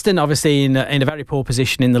 Histon obviously in a very poor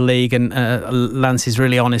position in the league, and Lance's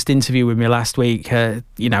really honest interview with me last week,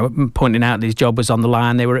 pointing out that his job was on the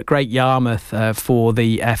line. They were at Great Yarmouth for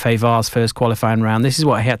the FA Vase first qualifying round. This is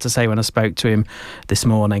what he had to say when I spoke to him this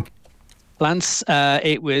morning. Lance,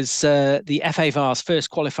 it was the FA Vase first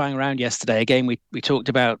qualifying round yesterday. A game we talked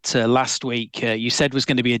about last week. You said was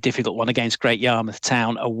going to be a difficult one against Great Yarmouth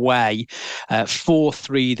Town away.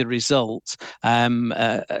 4-3 the result.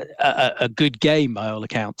 A good game by all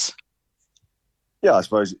accounts. Yeah, I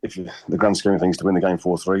suppose if the grand scheme of things, to win the game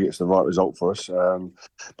 4-3, it's the right result for us.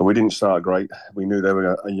 But we didn't start great. We knew they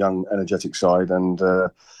were a young, energetic side, and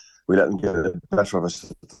we let them get the better of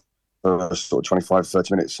us. For sort of 25,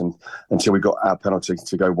 30 minutes, and until we got our penalty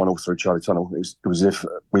to go 1-0 through Charlie Tunnel, it was as if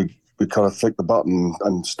we kind of flicked the button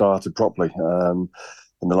and started properly. In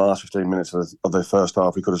the last 15 minutes of the first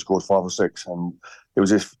half, we could have scored 5 or 6, and it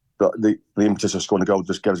was as if the impetus of scoring a goal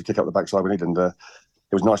just gave us a kick up the backside we needed, and it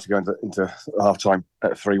was nice to go into half-time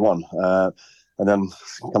at 3-1. And then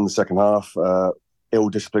come the second half,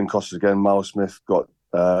 ill-discipline cost us again. Miles Smith got...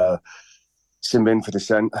 Simbin for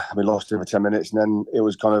dissent. We lost him for 10 minutes, and then it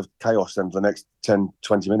was kind of chaos then for the next 10,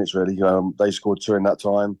 20 minutes, really. They scored 2 in that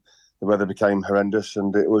time. The weather became horrendous,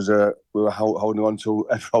 and it was we were holding on until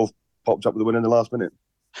Edward popped up with the win in the last minute.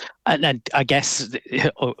 And I guess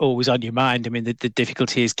always on your mind, I mean, the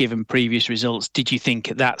difficulty is given previous results. Did you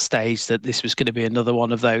think at that stage that this was going to be another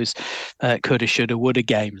one of those coulda, shoulda, woulda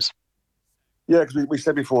games? Yeah, because we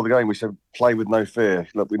said before the game, we said play with no fear.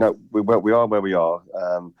 Look, we know we are where we are.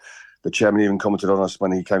 The chairman even commented on us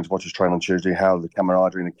when he came to watch us train on Tuesday, how the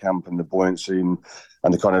camaraderie in the camp and the buoyancy and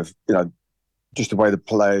the kind of, just the way the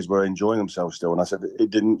players were enjoying themselves still. And I said it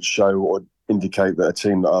didn't show or indicate that a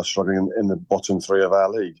team that are struggling in the bottom 3 of our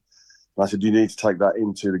league. And I said, you need to take that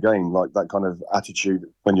into the game, like that kind of attitude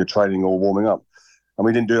when you're training or warming up. And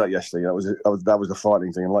we didn't do that yesterday. That was the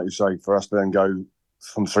frightening thing. And like you say, for us to then go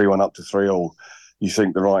from 3-1 up to 3-3, you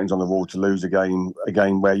think the writing's on the wall to lose a game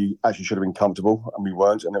where you actually should have been comfortable, and we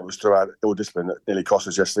weren't, and it was through our ill discipline that nearly cost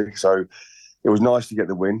us yesterday. So it was nice to get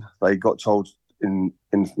the win. They got told in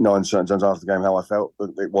no uncertain terms after the game how I felt,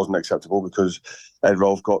 but it wasn't acceptable because Ed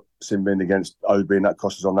Rolfe got Simbin against Obi, and that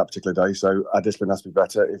cost us on that particular day. So our discipline has to be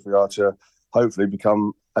better if we are to hopefully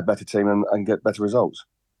become a better team and get better results.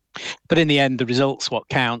 But in the end, the results what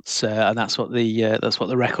counts, and that's what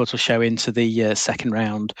the records will show into the second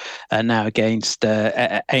round now against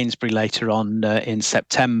Ainsbury later on in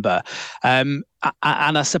September. And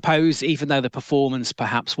I suppose even though the performance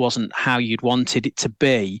perhaps wasn't how you'd wanted it to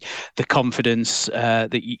be, the confidence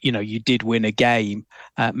that you did win a game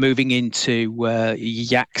moving into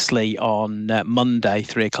Yaxley on Monday,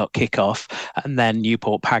 3:00 kickoff, and then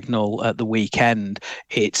Newport Pagnell at the weekend.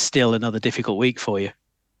 It's still another difficult week for you.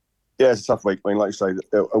 Yeah, it's a tough week. I mean, like you say,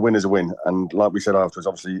 a win is a win, and like we said afterwards,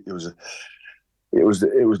 obviously it was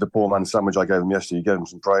the poor man's sandwich I gave them yesterday. You gave them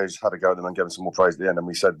some praise, had a go at them, and gave them some more praise at the end. And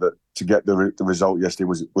we said that to get the result yesterday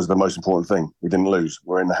was the most important thing. We didn't lose.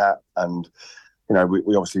 We're in the hat, and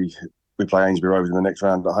we obviously play Ainsbury Rovers in the next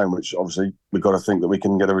round at home, which obviously we've got to think that we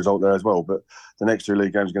can get a result there as well. But the next two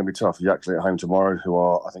league games are going to be tough. Yaxley at home tomorrow, who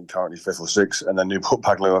are I think currently 5th or 6th, and then Newport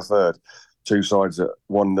Pagnell are 3rd. Two sides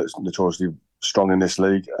one that's notoriously strong in this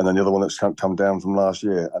league, and then the other one that's come down from last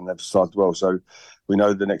year, and they've started well. So we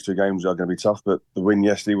know the next two games are going to be tough, but the win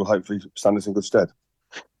yesterday will hopefully stand us in good stead.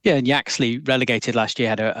 Yeah, and Yaxley, relegated last year,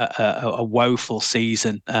 had a woeful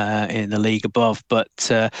season in the league above,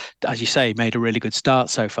 but as you say, made a really good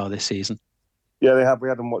start so far this season. Yeah, they have. We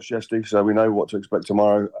had them watched yesterday, so we know what to expect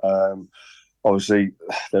tomorrow. Obviously,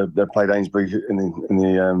 they played Ainsbury in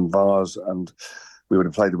the Vase, and we would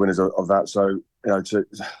have played the winners of that. So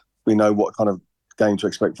we know what kind of game to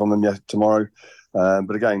expect from them tomorrow.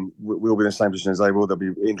 But again, we'll be in the same position as they will.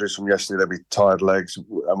 There'll be injuries from yesterday. There'll be tired legs, and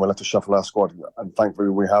we'll have to shuffle our squad. And thankfully,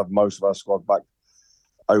 we have most of our squad back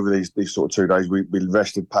over these sort of 2 days. We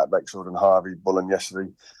rested Pat Bexford and Harvey Bullen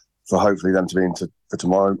yesterday for hopefully them to be for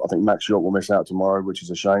tomorrow. I think Max York will miss out tomorrow, which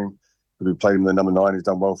is a shame. We played him the number 9. He's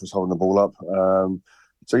done well for us holding the ball up.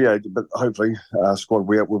 But hopefully our squad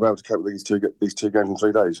we'll be able to cope with these two games in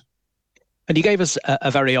 3 days. And you gave us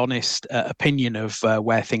a very honest opinion of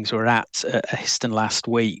where things were at Histon last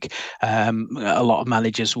week. A lot of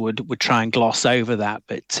managers would try and gloss over that,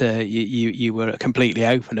 but you were completely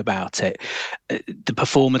open about it. The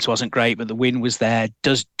performance wasn't great, but the win was there.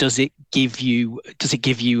 Does it give you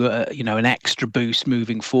an extra boost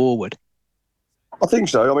moving forward? I think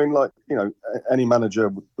so. I mean, any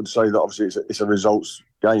manager would say that obviously it's a results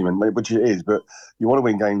game, which it is, but you want to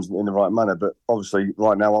win games in the right manner. But obviously,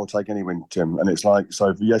 right now, I'll take any win, Tim. And it's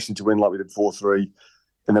so for yesterday to win like we did 4-3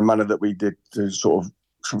 in the manner that we did to sort of,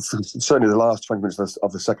 certainly the last 20 minutes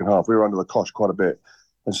of the second half, we were under the cosh quite a bit.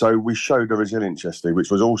 And so we showed the resilience yesterday,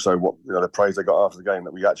 which was also what the praise they got after the game,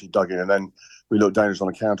 that we actually dug in and then we looked dangerous on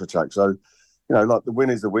a counter-attack. So, the win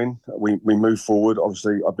is the win. We move forward.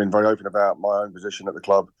 Obviously, I've been very open about my own position at the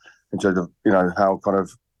club in terms of, how kind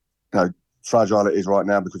of, fragile it is right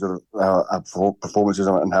now because of our performances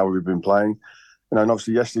and how we've been playing. And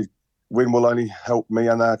obviously, yesterday's win will only help me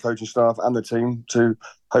and our coaching staff and the team to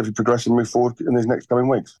hopefully progress and move forward in these next coming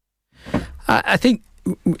weeks. I think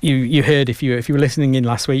you heard, if you were listening in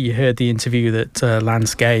last week, you heard the interview that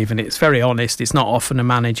Lance gave, and it's very honest. It's not often a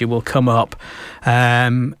manager will come up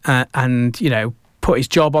and put his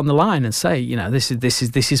job on the line and say, this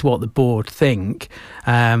is what the board think.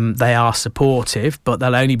 They are supportive, but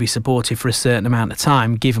they'll only be supportive for a certain amount of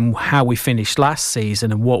time, given how we finished last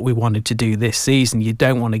season and what we wanted to do this season. You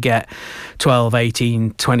don't want to get 12,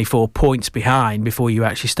 18, 24 points behind before you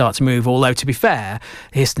actually start to move. Although, to be fair,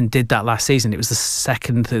 Histon did that last season. It was the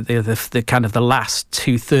second, the kind of the last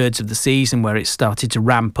 2/3 of the season where it started to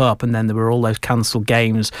ramp up, and then there were all those cancelled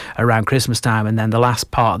games around Christmas time, and then the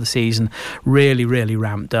last part of the season really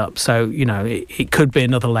ramped up. So, it could be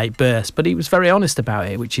another late burst, but he was very honest about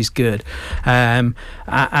it, which is good.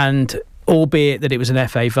 And albeit that it was an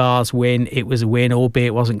FA Vase win, it was a win. Albeit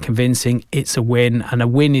it wasn't convincing, it's a win, and a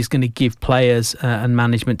win is going to give players and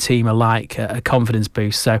management team alike a confidence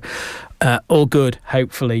boost. So all good,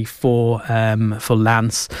 hopefully, for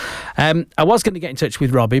Lance. I was going to get in touch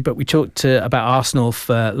with Robbie, but we talked about Arsenal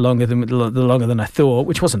for longer than I thought,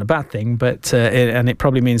 which wasn't a bad thing. But and it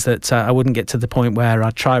probably means that I wouldn't get to the point where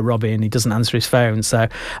I try Robbie and he doesn't answer his phone. So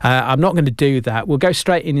I'm not going to do that. We'll go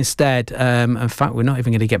straight in instead. In fact, we're not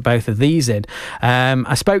even going to get both of these in.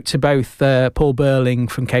 I spoke to both Paul Burling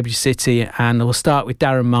from Cambridge City, and we'll start with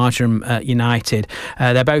Darren Marjoram at United.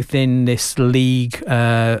 They're both in this League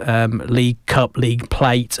Cup, League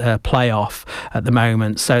Plate playoff at the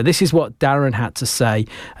moment. So this is what Darren had to say.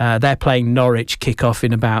 They're playing Norwich, kick off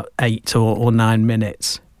in about 8 or 9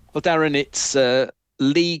 minutes. Well, Darren, it's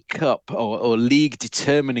League Cup or league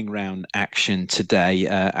determining round action today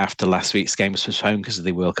after last week's game was postponed because of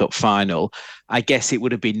the World Cup final. I guess it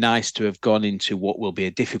would have been nice to have gone into what will be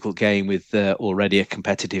a difficult game with already a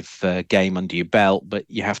competitive game under your belt, but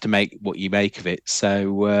you have to make what you make of it.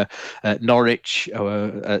 So Norwich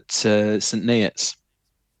at St Neots.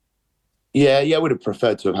 Yeah, would have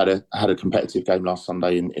preferred to have had a competitive game last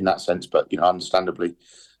Sunday in that sense, but understandably,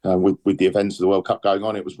 with the events of the World Cup going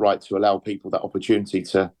on, it was right to allow people that opportunity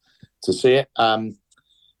to see it.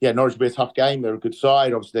 Norwich will be a tough game. They're a good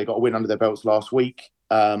side. Obviously, they got a win under their belts last week.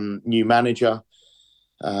 New manager,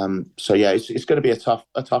 it's going to be a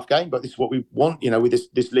tough game. But this is what we want. With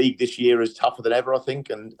this league this year is tougher than ever, I think,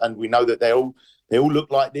 and we know that they all look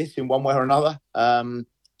like this in one way or another.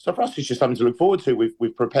 So for us, it's just something to look forward to.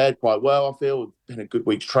 We've prepared quite well, I feel. It's been a good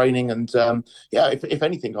week's training. And, if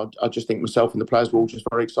anything, I just think myself and the players were all just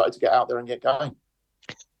very excited to get out there and get going.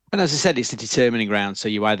 And as I said, it's a determining round. So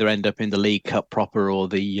you either end up in the League Cup proper or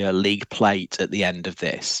the League Plate at the end of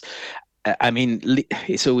this. I mean,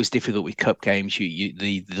 it's always difficult with cup games.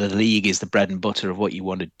 The league is the bread and butter of what you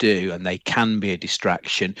want to do, and they can be a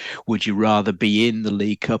distraction. Would you rather be in the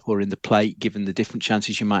League Cup or in the Plate, given the different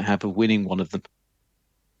chances you might have of winning one of them?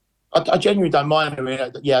 I genuinely don't mind. I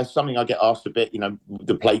mean, something I get asked a bit.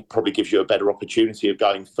 The Plate probably gives you a better opportunity of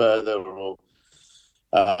going further, or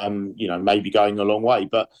maybe going a long way.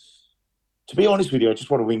 But to be honest with you, I just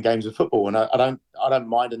want to win games of football, and I don't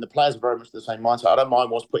mind. And the players are very much the same mindset. I don't mind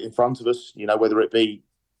what's put in front of us. Whether it be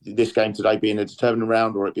this game today being a determining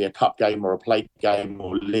round, or it be a cup game, or a Plate game,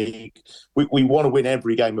 or league. We want to win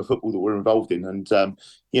every game of football that we're involved in. And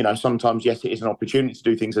sometimes yes, it is an opportunity to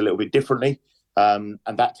do things a little bit differently. And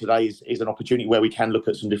that today is an opportunity where we can look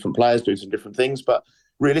at some different players doing some different things. But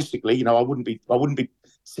realistically, I wouldn't be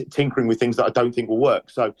tinkering with things that I don't think will work.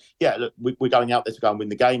 So look, we're going out there to go and win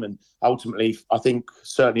the game. And ultimately, I think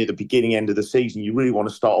certainly at the beginning end of the season, you really want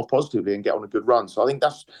to start off positively and get on a good run. So I think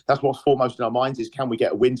that's what's foremost in our minds is, can we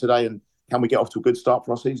get a win today, and can we get off to a good start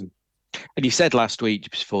for our season? And you said last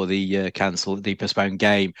week before the postponed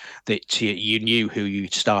game that you knew who your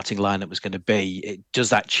starting lineup was going to be. Does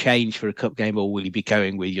that change for a cup game, or will you be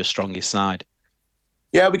going with your strongest side?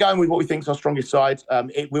 Yeah, we're going with what we think is our strongest side.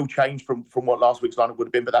 It will change from what last week's lineup would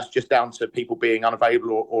have been, but that's just down to people being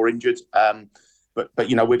unavailable or injured. But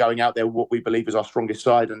we're going out there with what we believe is our strongest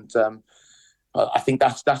side, and I think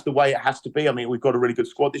that's the way it has to be. I mean, we've got a really good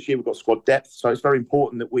squad this year. We've got squad depth, so it's very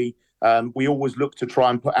important that we always look to try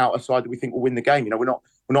and put out a side that we think will win the game. We're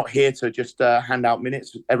not here to just hand out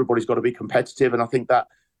minutes. Everybody's got to be competitive, and I think that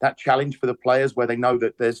challenge for the players, where they know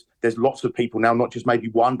that there's lots of people now, not just maybe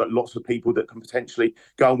one, but lots of people that can potentially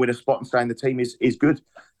go and win a spot and stay in the team is good.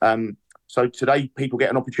 So today, people get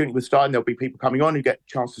an opportunity with starting. There'll be people coming on who get a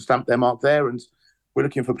chance to stamp their mark there, and we're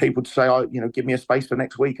looking for people to say, give me a space for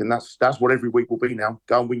next week, and that's what every week will be now.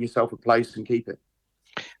 Go and win yourself a place and keep it.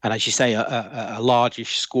 And as you say, a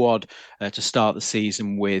largish squad to start the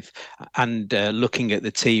season with, and looking at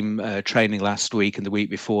the team training last week and the week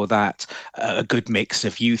before that, a good mix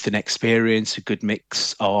of youth and experience, a good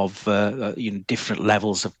mix of different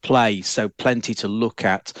levels of play. So plenty to look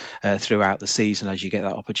at throughout the season as you get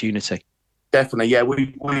that opportunity. Definitely, yeah.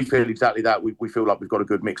 We feel exactly that. We feel like we've got a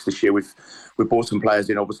good mix this year. We've brought some players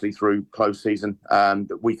in, obviously, through close season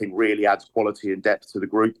that we think really adds quality and depth to the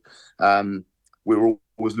group. We're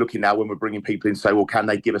always looking now when we're bringing people in, say, well, can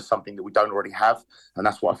they give us something that we don't already have? And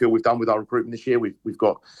that's what I feel we've done with our recruitment this year. We've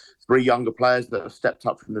got 3 younger players that have stepped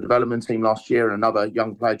up from the development team last year, and another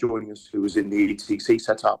young player joining us who was in the ETC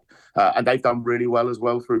setup. And they've done really well as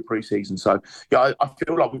well through pre-season. So, I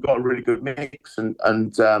feel like we've got a really good mix, and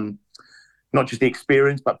not just the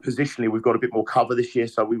experience, but positionally, we've got a bit more cover this year.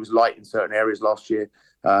 So we was light in certain areas last year.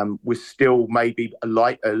 We're still maybe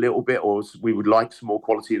light a little bit, or we would like some more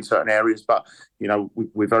quality in certain areas. But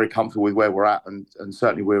we're very comfortable with where we're at, and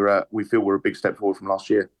certainly we feel we're a big step forward from last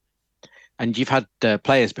year. And you've had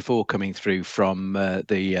players before coming through from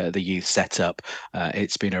the youth setup.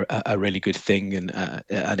 It's been a really good thing, and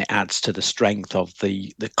it adds to the strength of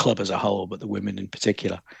the club as a whole, but the women in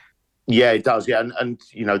particular. Yeah, it does. Yeah, and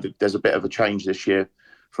there's a bit of a change this year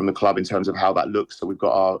from the club in terms of how that looks. So we've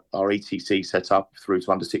got our ETC set up through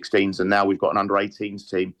to under 16s, and now we've got an under 18s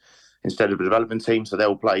team instead of a development team. So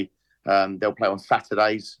they'll play on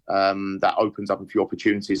Saturdays. That opens up a few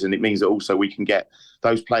opportunities, and it means that also we can get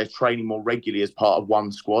those players training more regularly as part of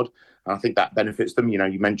one squad. And I think that benefits them.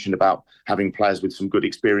 You mentioned about having players with some good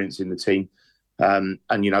experience in the team. And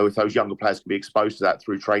if those younger players can be exposed to that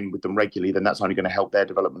through training with them regularly, then that's only going to help their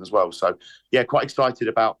development as well. So, yeah, quite excited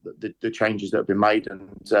about the changes that have been made. And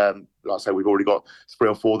like I say, we've already got 3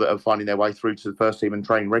 or 4 that are finding their way through to the first team and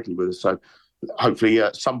training regularly with us. So, hopefully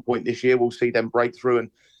at some point this year we'll see them break through, and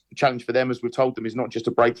the challenge for them, as we've told them, is not just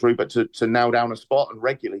a breakthrough but to nail down a spot and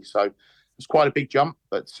regularly. So it's quite a big jump,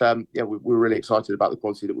 but we're really excited about the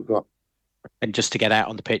quality that we've got. And just to get out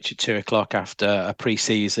on the pitch at 2:00 after a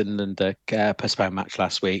pre-season and a postponed match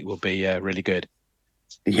last week will be really good.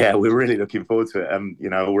 Yeah, we're really looking forward to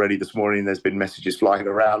it. Already this morning there's been messages flying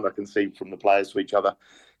around. I can see from the players to each other.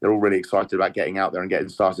 They're all really excited about getting out there and getting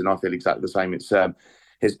started. And I feel exactly the same.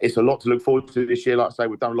 It's a lot to look forward to this year. Like I say,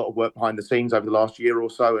 we've done a lot of work behind the scenes over the last year or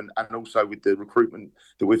so, and also with the recruitment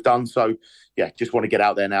that we've done. So, yeah, just want to get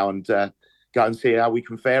out there now and go and see how we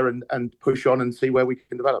can fare and push on and see where we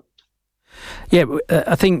can develop. Yeah,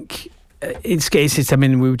 I think it's. I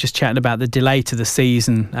mean, we were just chatting about the delay to the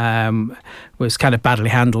season was kind of badly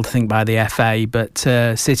handled, I think, by the FA. But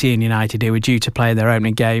City and United, who were due to play their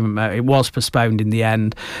opening game, it was postponed in the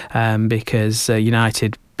end because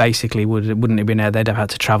United basically wouldn't have been there. They'd have had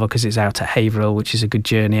to travel because it's out at Haverhill, which is a good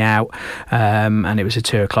journey out, and it was a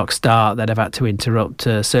 2:00 start. They'd have had to interrupt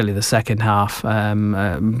certainly the second half,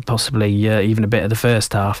 possibly even a bit of the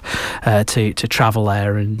first half, to travel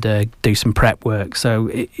there and do some prep work. So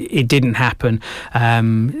it didn't happen.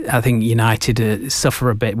 I think United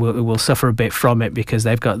suffer a bit. Will suffer a bit from it because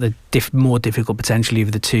they've got the more difficult potentially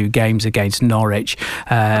of the two games against Norwich.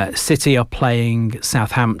 City are playing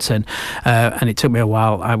Southampton, and it took me a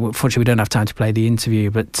while. Unfortunately, we don't have time to play the interview,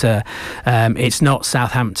 but it's not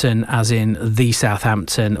Southampton as in the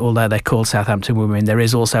Southampton, although they're called Southampton Women. There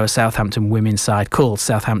is also a Southampton women's side called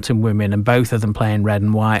Southampton Women, and both of them play in red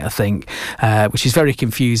and white, I think, which is very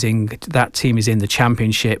confusing. That team is in the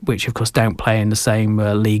Championship, which of course don't play in the same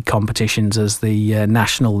league competitions as the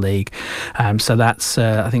National League. So that's,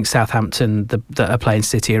 I think Southampton that are playing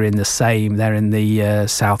City are in the same. They're in the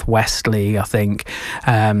South West League, I think.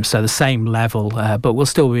 So the same level, but we'll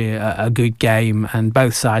still be a good game, and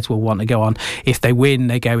both sides will want to go on. If they win,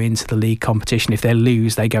 they go into the league competition. If they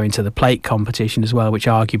lose, they go into the plate competition as well, which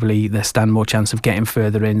arguably they stand more chance of getting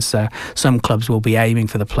further in. So some clubs will be aiming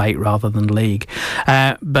for the plate rather than league.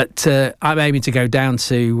 But I'm aiming to go down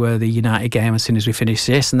to the United game as soon as we finish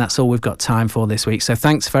this, and that's all we've got time for this week. So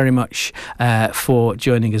thanks very much for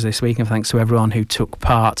joining us this week, and thanks to everyone who took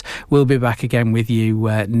part. We'll be back again with you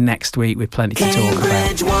next week with plenty to talk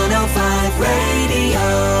about. 105 Radio.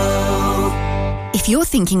 If you're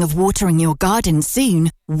thinking of watering your garden soon,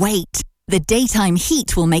 wait. The daytime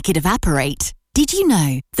heat will make it evaporate. Did you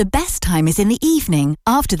know the best time is in the evening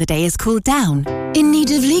after the day has cooled down? In need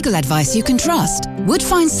of legal advice you can trust?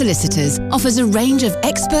 Woodfine Solicitors offers a range of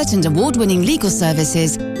expert and award-winning legal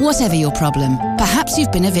services, whatever your problem. Perhaps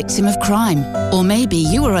you've been a victim of crime, or maybe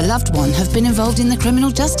you or a loved one have been involved in the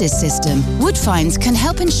criminal justice system. Woodfines can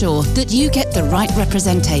help ensure that you get the right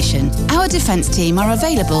representation. Our defence team are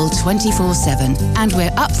available 24/7, and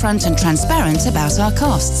we're upfront and transparent about our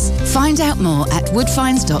costs. Find out more at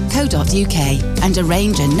woodfines.co.uk and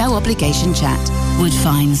arrange a no-obligation chat.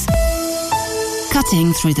 Woodfines.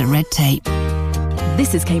 Cutting through the red tape.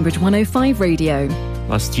 This is Cambridge 105 Radio.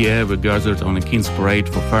 Last year we gathered on a King's Parade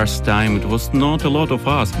for first time. It was not a lot of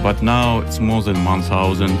us, but now it's more than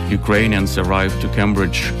 1,000 Ukrainians arrived to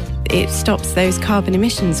Cambridge. It stops those carbon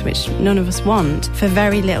emissions, which none of us want, for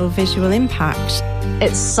very little visual impact.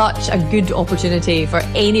 It's such a good opportunity for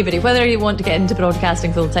anybody, whether you want to get into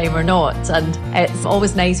broadcasting full time or not. And it's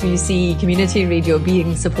always nice when you see community radio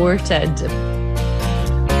being supported.